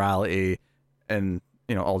society and morality and,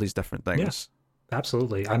 you know, all these different things. Yes,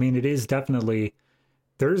 absolutely. I mean, it is definitely,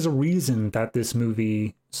 there's a reason that this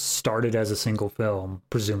movie started as a single film,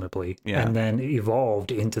 presumably, and then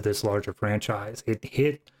evolved into this larger franchise. It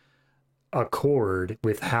hit a chord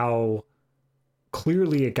with how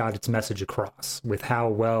clearly it got its message across, with how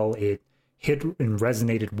well it hit and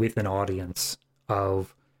resonated with an audience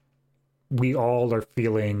of, we all are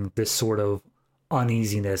feeling this sort of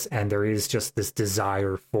uneasiness, and there is just this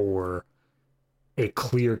desire for a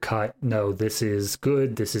clear cut, no, this is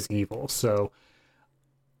good, this is evil. So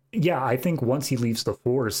yeah, I think once he leaves the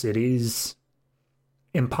Force, it is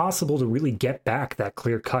impossible to really get back that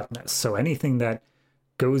clear cutness. So anything that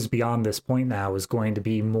goes beyond this point now is going to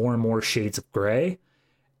be more and more shades of gray,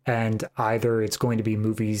 and either it's going to be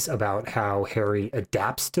movies about how Harry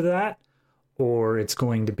adapts to that, or it's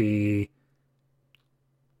going to be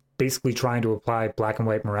basically trying to apply black and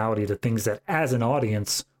white morality to things that as an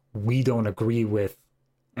audience we don't agree with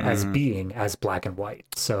as being as black and white.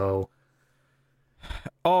 So,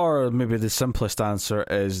 or maybe the simplest answer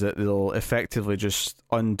is that they'll effectively just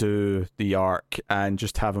undo the arc and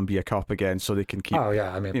just have him be a cop again, so they can keep. Oh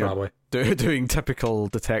yeah, I mean, probably doing typical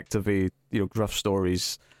detective-y, gruff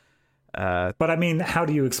stories. But I mean, how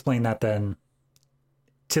do you explain that then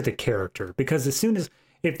to the character? Because as soon as,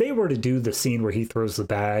 if they were to do the scene where he throws the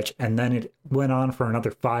badge and then it went on for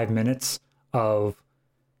another 5 minutes of,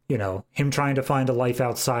 him trying to find a life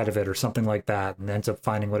outside of it or something like that, and ends up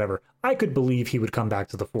finding whatever, I could believe he would come back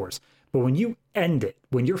to the Force. But when you end it,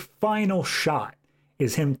 when your final shot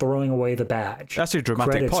is him throwing away the badge, that's your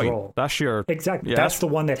dramatic point. Roll, that's your exactly. Yeah, that's the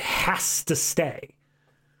one that has to stay.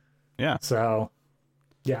 Yeah. So,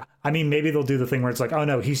 yeah. I mean, maybe they'll do the thing where it's like, oh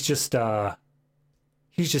no, he's just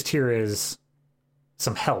here as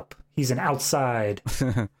some help. He's an outside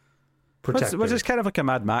protector. Which is kind of like a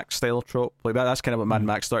Mad Max style trope. Like that's kind of what Mad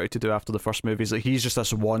Max started to do after the first movies. Like, he's just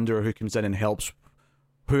this wanderer who comes in and helps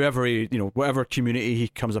whoever whatever community he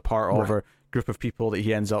comes a part of, or group of people that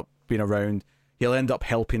he ends up being around. He'll end up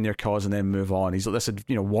helping their cause and then move on. He's like this,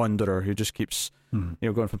 wanderer who just keeps,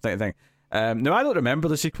 going from thing to thing. Now, I don't remember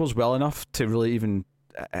the sequels well enough to really even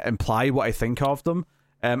imply what I think of them.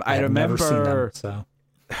 I remember never seen them, so.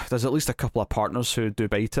 There's at least a couple of partners who do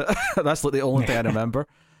bite it. That's like the only thing I remember.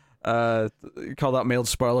 Call that mild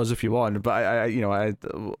spoilers if you want, but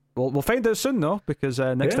we'll find out soon though, because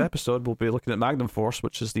next episode we'll be looking at Magnum Force,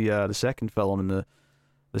 which is the second film in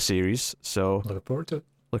the series. So looking forward to it.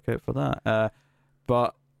 Look out for that.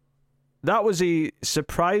 But that was a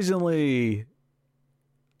surprisingly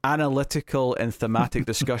analytical and thematic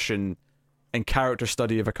discussion and character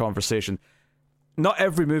study of a conversation. Not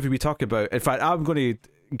every movie we talk about. In fact, I'm going to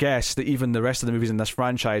guess that even the rest of the movies in this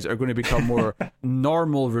franchise are going to become more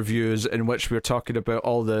normal reviews in which we're talking about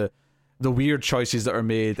all the weird choices that are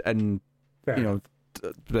made, and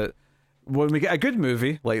but when we get a good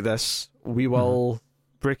movie like this, we will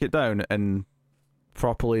break it down and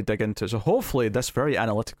properly dig into it. So hopefully this very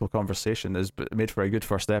analytical conversation is made for a good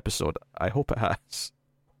first episode. I hope it has.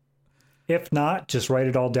 If not, just write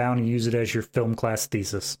it all down and use it as your film class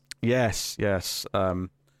thesis. Yes.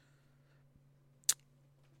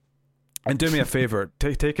 And do me a favor,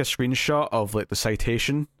 take a screenshot of like the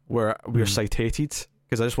citation where we're cited,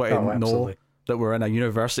 because I just want to know that we're in a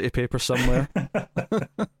university paper somewhere.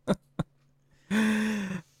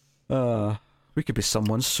 We could be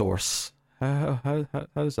someone's source. How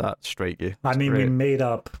does that strike you? I mean, we made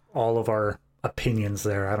up all of our opinions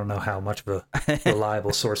there. I don't know how much of a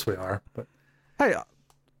reliable source we are, but hey,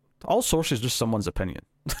 all sources just someone's opinion.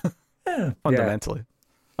 Fundamentally.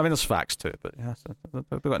 I mean, there's facts to it, but yeah, so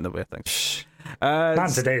they got in the way of things. Not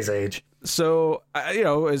in today's age. So,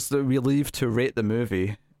 as we leave to rate the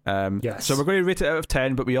movie. Yes. So we're going to rate it out of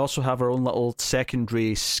 10, but we also have our own little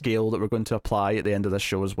secondary scale that we're going to apply at the end of this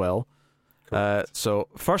show as well. So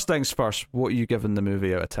first things first, what are you giving the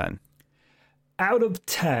movie out of 10? Out of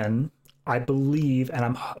 10, I believe,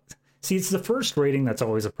 and see, it's the first rating that's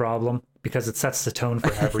always a problem because it sets the tone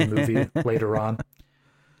for every movie later on.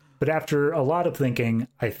 But after a lot of thinking,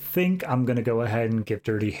 I think I'm going to go ahead and give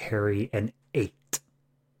Dirty Harry an 8.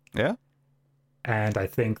 Yeah? And I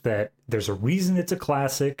think that there's a reason it's a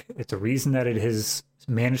classic. It's a reason that it has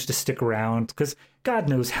managed to stick around, because God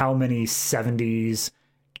knows how many 70s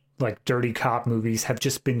like dirty cop movies have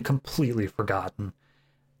just been completely forgotten.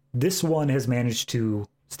 This one has managed to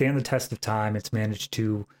stand the test of time. It's managed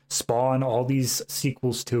to spawn all these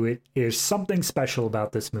sequels to it. There's something special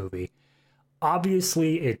about this movie.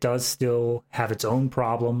 Obviously, it does still have its own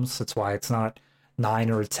problems. That's why it's not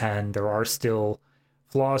 9 or a 10. There are still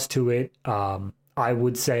flaws to it. I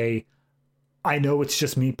would say, I know it's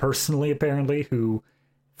just me personally, apparently, who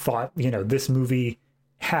thought, this movie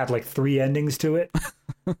had like 3 endings to it.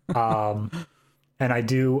 And I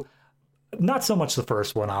do, not so much the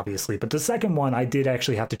first one, obviously, but the second one, I did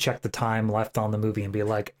actually have to check the time left on the movie and be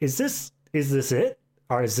like, is this it?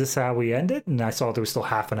 Or is this how we end it? And I saw there was still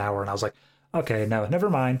half an hour, and I was like, okay, no, never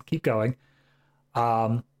mind, keep going.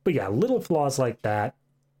 But yeah, little flaws like that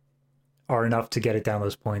are enough to get it down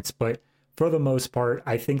those points. But for the most part,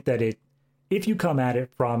 I think that if you come at it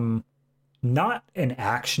from not an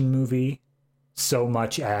action movie so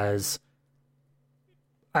much as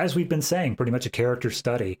we've been saying, pretty much a character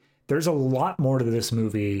study, there's a lot more to this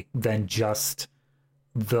movie than just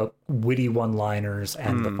the witty one-liners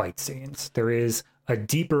and the fight scenes. There is a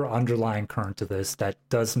deeper underlying current to this that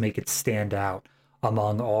does make it stand out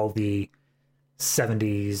among all the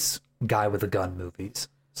 70s guy with a gun movies.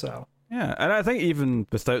 So yeah, and I think even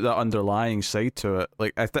without that underlying side to it,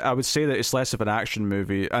 like I would say that it's less of an action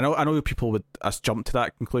movie. I know people would jump to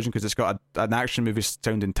that conclusion because it's got an action movie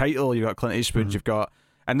sounding title. You've got Clint Eastwood, you've got,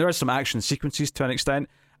 and there are some action sequences to an extent.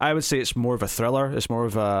 I would say it's more of a thriller. It's more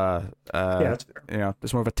of a that's fair.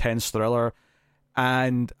 It's more of a tense thriller.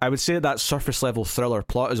 And I would say that surface level thriller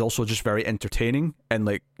plot is also just very entertaining, and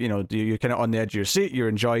like, you're kind of on the edge of your seat. You're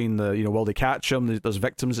enjoying the, will they catch them? There's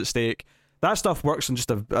victims at stake. That stuff works in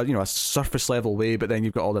just a surface level way, but then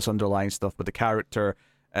you've got all this underlying stuff with the character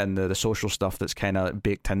and the social stuff that's kind of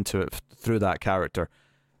baked into it through that character.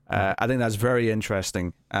 I think that's very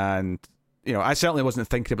interesting, and I certainly wasn't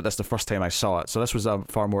thinking about this the first time I saw it, so this was a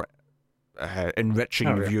far more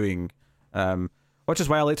enriching viewing. Which is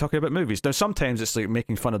why I like talking about movies. Now, sometimes it's like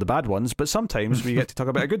making fun of the bad ones, but sometimes we get to talk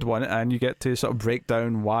about a good one, and you get to sort of break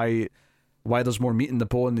down why there's more meat in the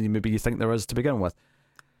bone than maybe you think there is to begin with.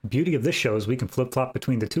 Beauty of this show is we can flip-flop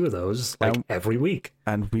between the two of those every week.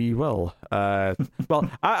 And we will. Well,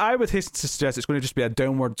 I would hasten to suggest it's going to just be a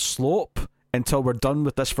downward slope until we're done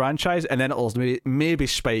with this franchise, and then it'll maybe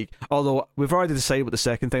spike. Although we've already decided what the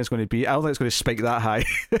second thing is going to be. I don't think it's going to spike that high.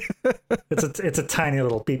 It's a tiny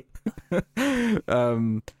little beep. We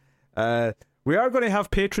are going to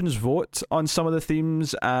have patrons vote on some of the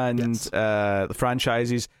themes and the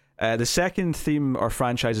franchises. The second theme or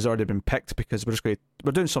franchise has already been picked because we're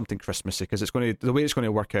doing something Christmassy, because the way it's going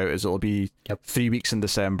to work out is it'll be 3 weeks in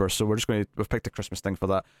December, so we've picked a Christmas thing for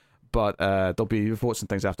that. But there'll be votes and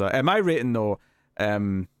things after that. My rating though,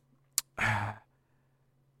 I'm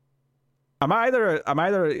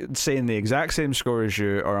either saying the exact same score as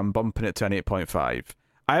you, or I'm bumping it to an 8.5.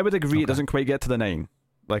 I would agree it doesn't quite get to the 9.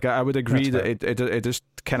 Like I would agree that it just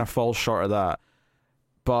kind of falls short of that.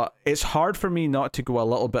 But it's hard for me not to go a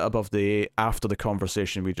little bit above the 8 after the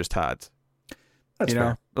conversation we just had. That's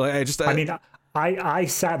fair. Like I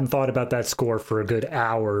sat and thought about that score for a good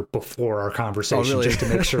hour before our conversation, just to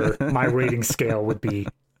make sure my rating scale would be.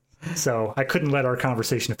 So I couldn't let our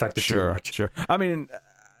conversation affect it too much. Sure. I mean,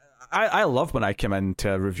 I love when I come in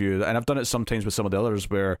to review, and I've done it sometimes with some of the others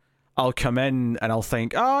where I'll come in and I'll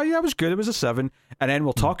think, oh yeah, it was good, it was a 7, and then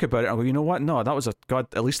we'll talk about it and I'll go, you know what, no, that was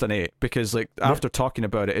at least an 8, because like after talking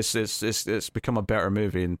about it, it's become a better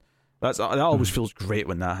movie, and that always feels great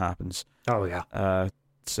when that happens. Oh yeah.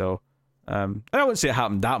 And I wouldn't say it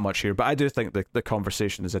happened that much here, but I do think the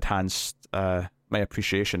conversation has enhanced my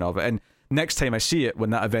appreciation of it, and next time I see it,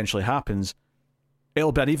 when that eventually happens,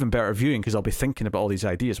 it'll be an even better viewing, because I'll be thinking about all these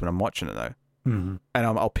ideas when I'm watching it now, and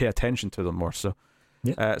I'll pay attention to them more. So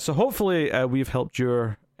so hopefully we've helped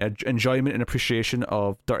your enjoyment and appreciation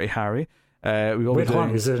of Dirty Harry. Wait, hold on,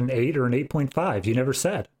 is it an 8 or an 8.5? You never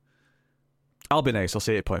said. I'll be nice, I'll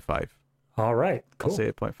say 8.5. All right, cool. I'll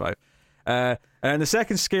say 8.5. And the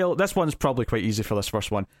second scale, this one's probably quite easy for this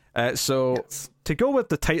first one. To go with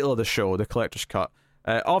the title of the show, The Collector's Cut,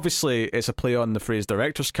 obviously it's a play on the phrase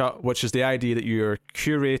director's cut, which is the idea that you're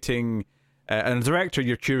curating, and a director,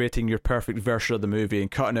 you're curating your perfect version of the movie and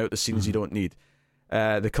cutting out the scenes you don't need.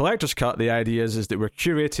 The collector's cut, the idea is that we're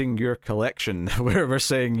curating your collection, where we're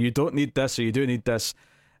saying you don't need this or you do need this,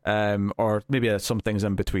 or maybe some things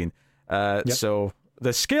in between. So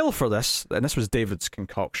the scale for this, and this was David's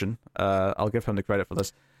concoction, I'll give him the credit for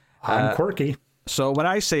this. I'm quirky. So when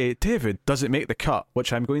I say, David, does it make the cut,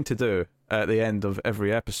 which I'm going to do at the end of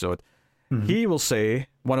every episode, he will say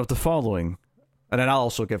one of the following, and then I'll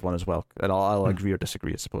also give one as well, and I'll agree or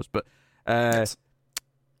disagree, I suppose. But a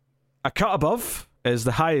cut above is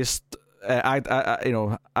the highest,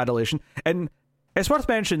 adulation, and it's worth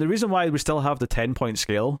mentioning the reason why we still have the 10-point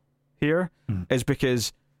scale here is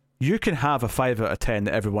because you can have a 5 out of 10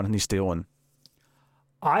 that everyone needs to own.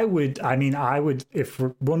 I would, if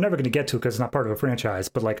we're never going to get to it because it's not part of a franchise,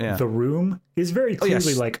 but The Room is very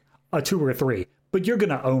clearly like a 2 or a 3, but you're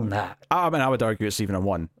going to own that. I mean, I would argue it's even a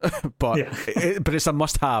 1, but but it's a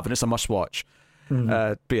must-have and it's a must-watch.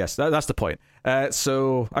 But yes, that's the point.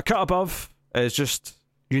 So a cut above is just,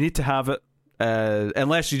 you need to have it,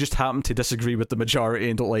 unless you just happen to disagree with the majority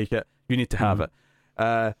and don't like it, you need to have it.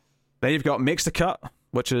 Then you've got makes the cut,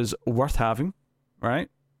 which is worth having, right?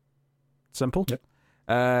 Simple. Yep.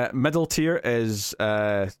 Middle tier is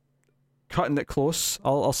cutting it close.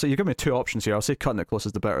 I'll say, you give me 2 options here. I'll say cutting it close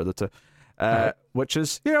is the better of the 2. Which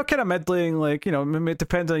is, kind of middling, like,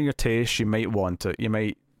 depending on your taste, you might want it. You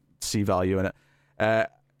might see value in it.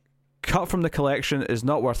 Cut from the collection is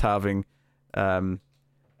not worth having. And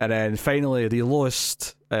then finally, the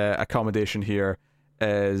lowest accommodation here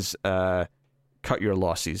is cut your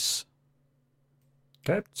losses.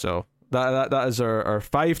 Okay. So that is our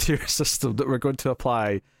 5-tier system that we're going to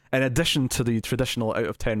apply in addition to the traditional out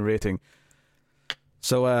of 10 rating.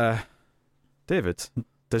 So, David,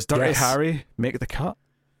 does Dirty Harry make the cut?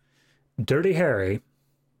 Dirty Harry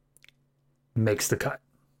makes the cut.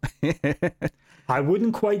 I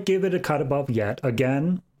wouldn't quite give it a cut above yet,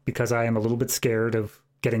 again, because I am a little bit scared of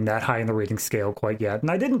getting that high in the rating scale quite yet. And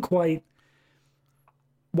I didn't quite...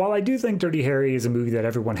 While I do think Dirty Harry is a movie that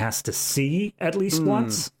everyone has to see at least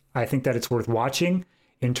once, I think that it's worth watching.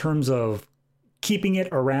 In terms of keeping it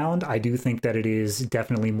around, I do think that it is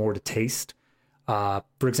definitely more to taste. For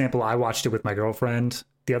example, I watched it with my girlfriend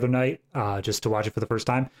the other night, just to watch it for the first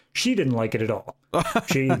time. She didn't like it at all.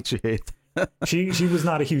 She was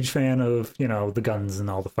not a huge fan of, the guns and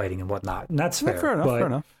all the fighting and whatnot. And that's fair. Fair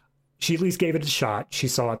enough. She at least gave it a shot. She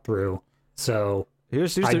saw it through. So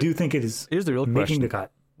I do think it is here's the real making question. the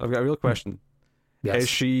cut. I've got a real question. Yes. Is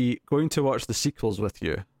she going to watch the sequels with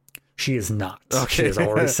you? She is not. Okay. She has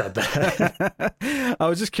already said that. I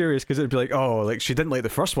was just curious because it'd be like, she didn't like the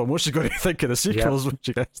first one. What's she going to think of the sequels when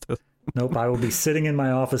she gets to? Nope. I will be sitting in my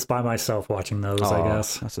office by myself watching those. I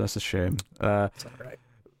guess that's a shame. that's all right.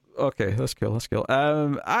 Okay, that's cool.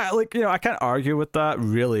 I can't argue with that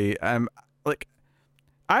really. I'm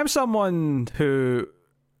someone who.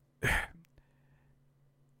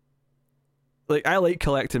 I like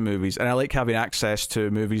collecting movies, and I like having access to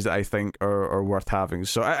movies that I think are worth having.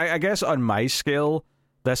 So I guess on my scale,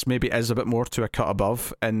 this maybe is a bit more to a cut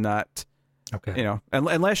above in that,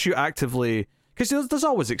 unless you actively, because there's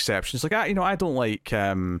always exceptions. I don't like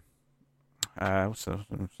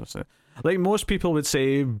like most people would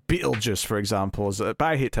say Beetlejuice, for example, but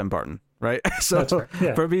I hate Tim Burton, right? So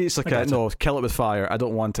for me, it's no, kill it with fire. I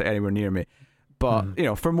don't want it anywhere near me.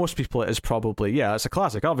 But, for most people, it is probably, it's a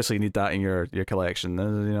classic. Obviously, you need that in your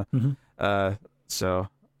collection. So,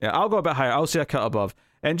 I'll go a bit higher. I'll say a cut above.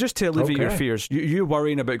 And just to alleviate your fears, you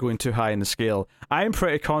worrying about going too high in the scale, I'm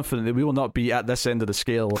pretty confident that we will not be at this end of the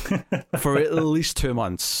scale for at least 2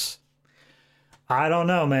 months. I don't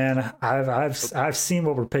know, man. I've seen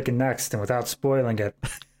what we're picking next, and without spoiling it,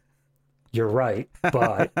 you're right.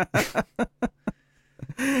 But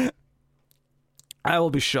I will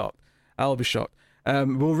be shocked.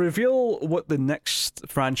 We'll reveal what the next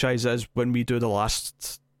franchise is when we do the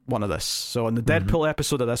last one of this. So in the Deadpool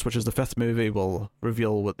episode of this, which is the 5th movie, we'll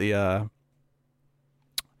reveal what the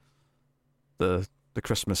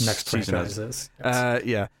Christmas next season franchise is.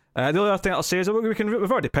 The only other thing I'll say is that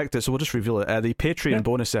we've already picked it, so we'll just reveal it. The Patreon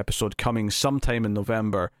bonus episode coming sometime in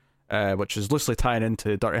November, which is loosely tying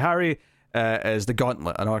into Dirty Harry, is The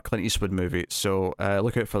Gauntlet, another Clint Eastwood movie. So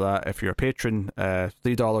look out for that. If you're a patron,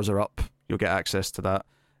 $3 or up, you'll get access to that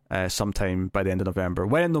sometime by the end of November.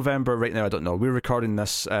 When in November, right now, I don't know. We're recording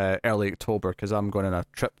this early October because I'm going on a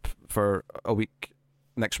trip for a week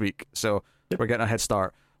next week. So we're getting a head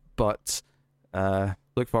start. But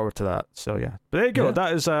look forward to that. So yeah, but there you go. Yeah.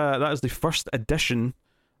 That is the first edition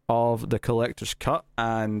of the Collector's Cut,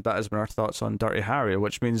 and that has been our thoughts on Dirty Harry,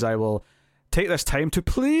 which means I will take this time to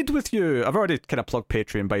plead with you. I've already kind of plugged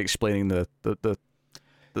Patreon by explaining the Do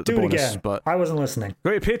it bonuses, again. but I wasn't listening.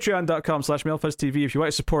 go to patreon.com/MailFuzzTV if you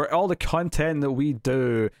want to support all the content that we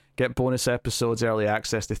do. Get bonus episodes, early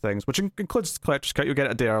access to things, which includes Collector's Cut. You'll get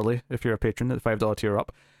it a day early if you're a patron at the $5 tier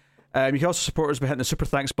up. You can also support us by hitting the super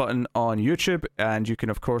thanks button on YouTube, and you can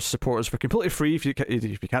of course support us for completely free if you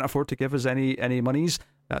can't afford to give us any monies.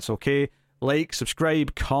 That's okay. Like,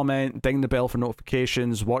 subscribe, comment, ding the bell for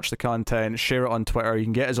notifications, watch the content, share it on Twitter. You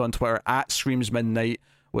can get us on Twitter at Screams Midnight,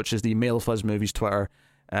 which is the Mail Fuzz Movies Twitter,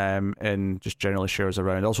 and just generally share us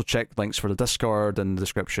around. Also check links for the Discord and the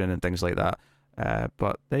description and things like that.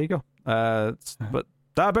 But there you go. But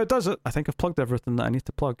that about does it. I think I've plugged everything that I need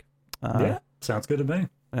to plug. Yeah, sounds good to me.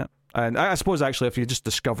 Yeah. And I suppose actually if you just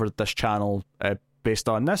discovered this channel based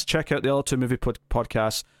on this, check out the other two movie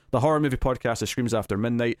podcasts. The horror movie podcast is Screams After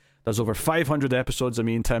Midnight. There's over 500 episodes of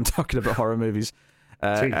me and Tim talking about horror movies.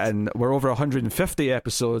 And we're over 150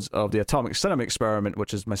 episodes of the Atomic Cinema Experiment,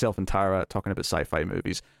 which is myself and Tara talking about sci-fi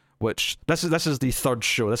movies. Which this is the third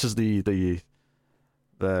show. This is the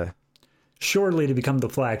Surely to become the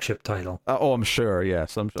flagship title. I'm sure.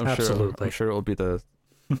 Yes, I'm Absolutely. sure it'll be the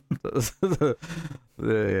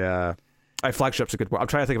flagship's a good word. I'm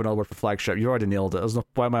trying to think of another word for flagship. You already nailed it.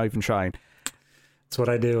 Why am I even trying? That's what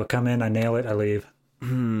I do. I come in, I nail it, I leave.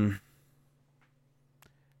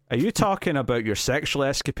 Are you talking about your sexual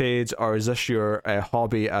escapades, or is this your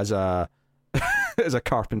hobby as a as a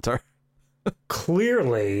carpenter?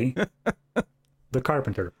 Clearly, the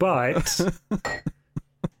carpenter. But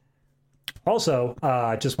also,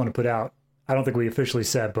 I just want to put out, I don't think we officially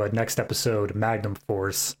said, but next episode, Magnum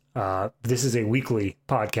Force. This is a weekly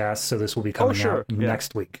podcast, so this will be coming out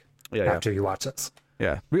next week after you watch this.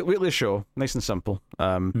 Yeah, weekly show, nice and simple.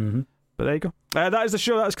 But there you go. That is the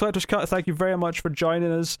show. That is Collector's Cut. Thank you very much for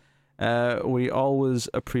joining us. We always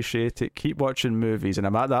appreciate it. Keep watching movies, and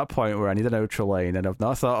I'm at that point where I need an outro line, and I've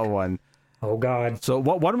not thought of one. Oh God! So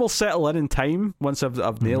one will settle in time once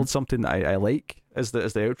I've nailed something that I like as the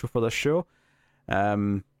outro for this show.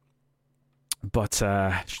 But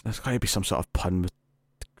there's got to be some sort of pun with.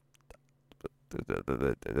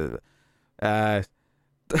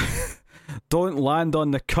 Don't land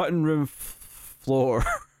on the cutting room floor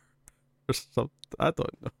or something. I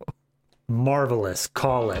don't know. Marvelous.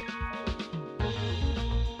 Call it.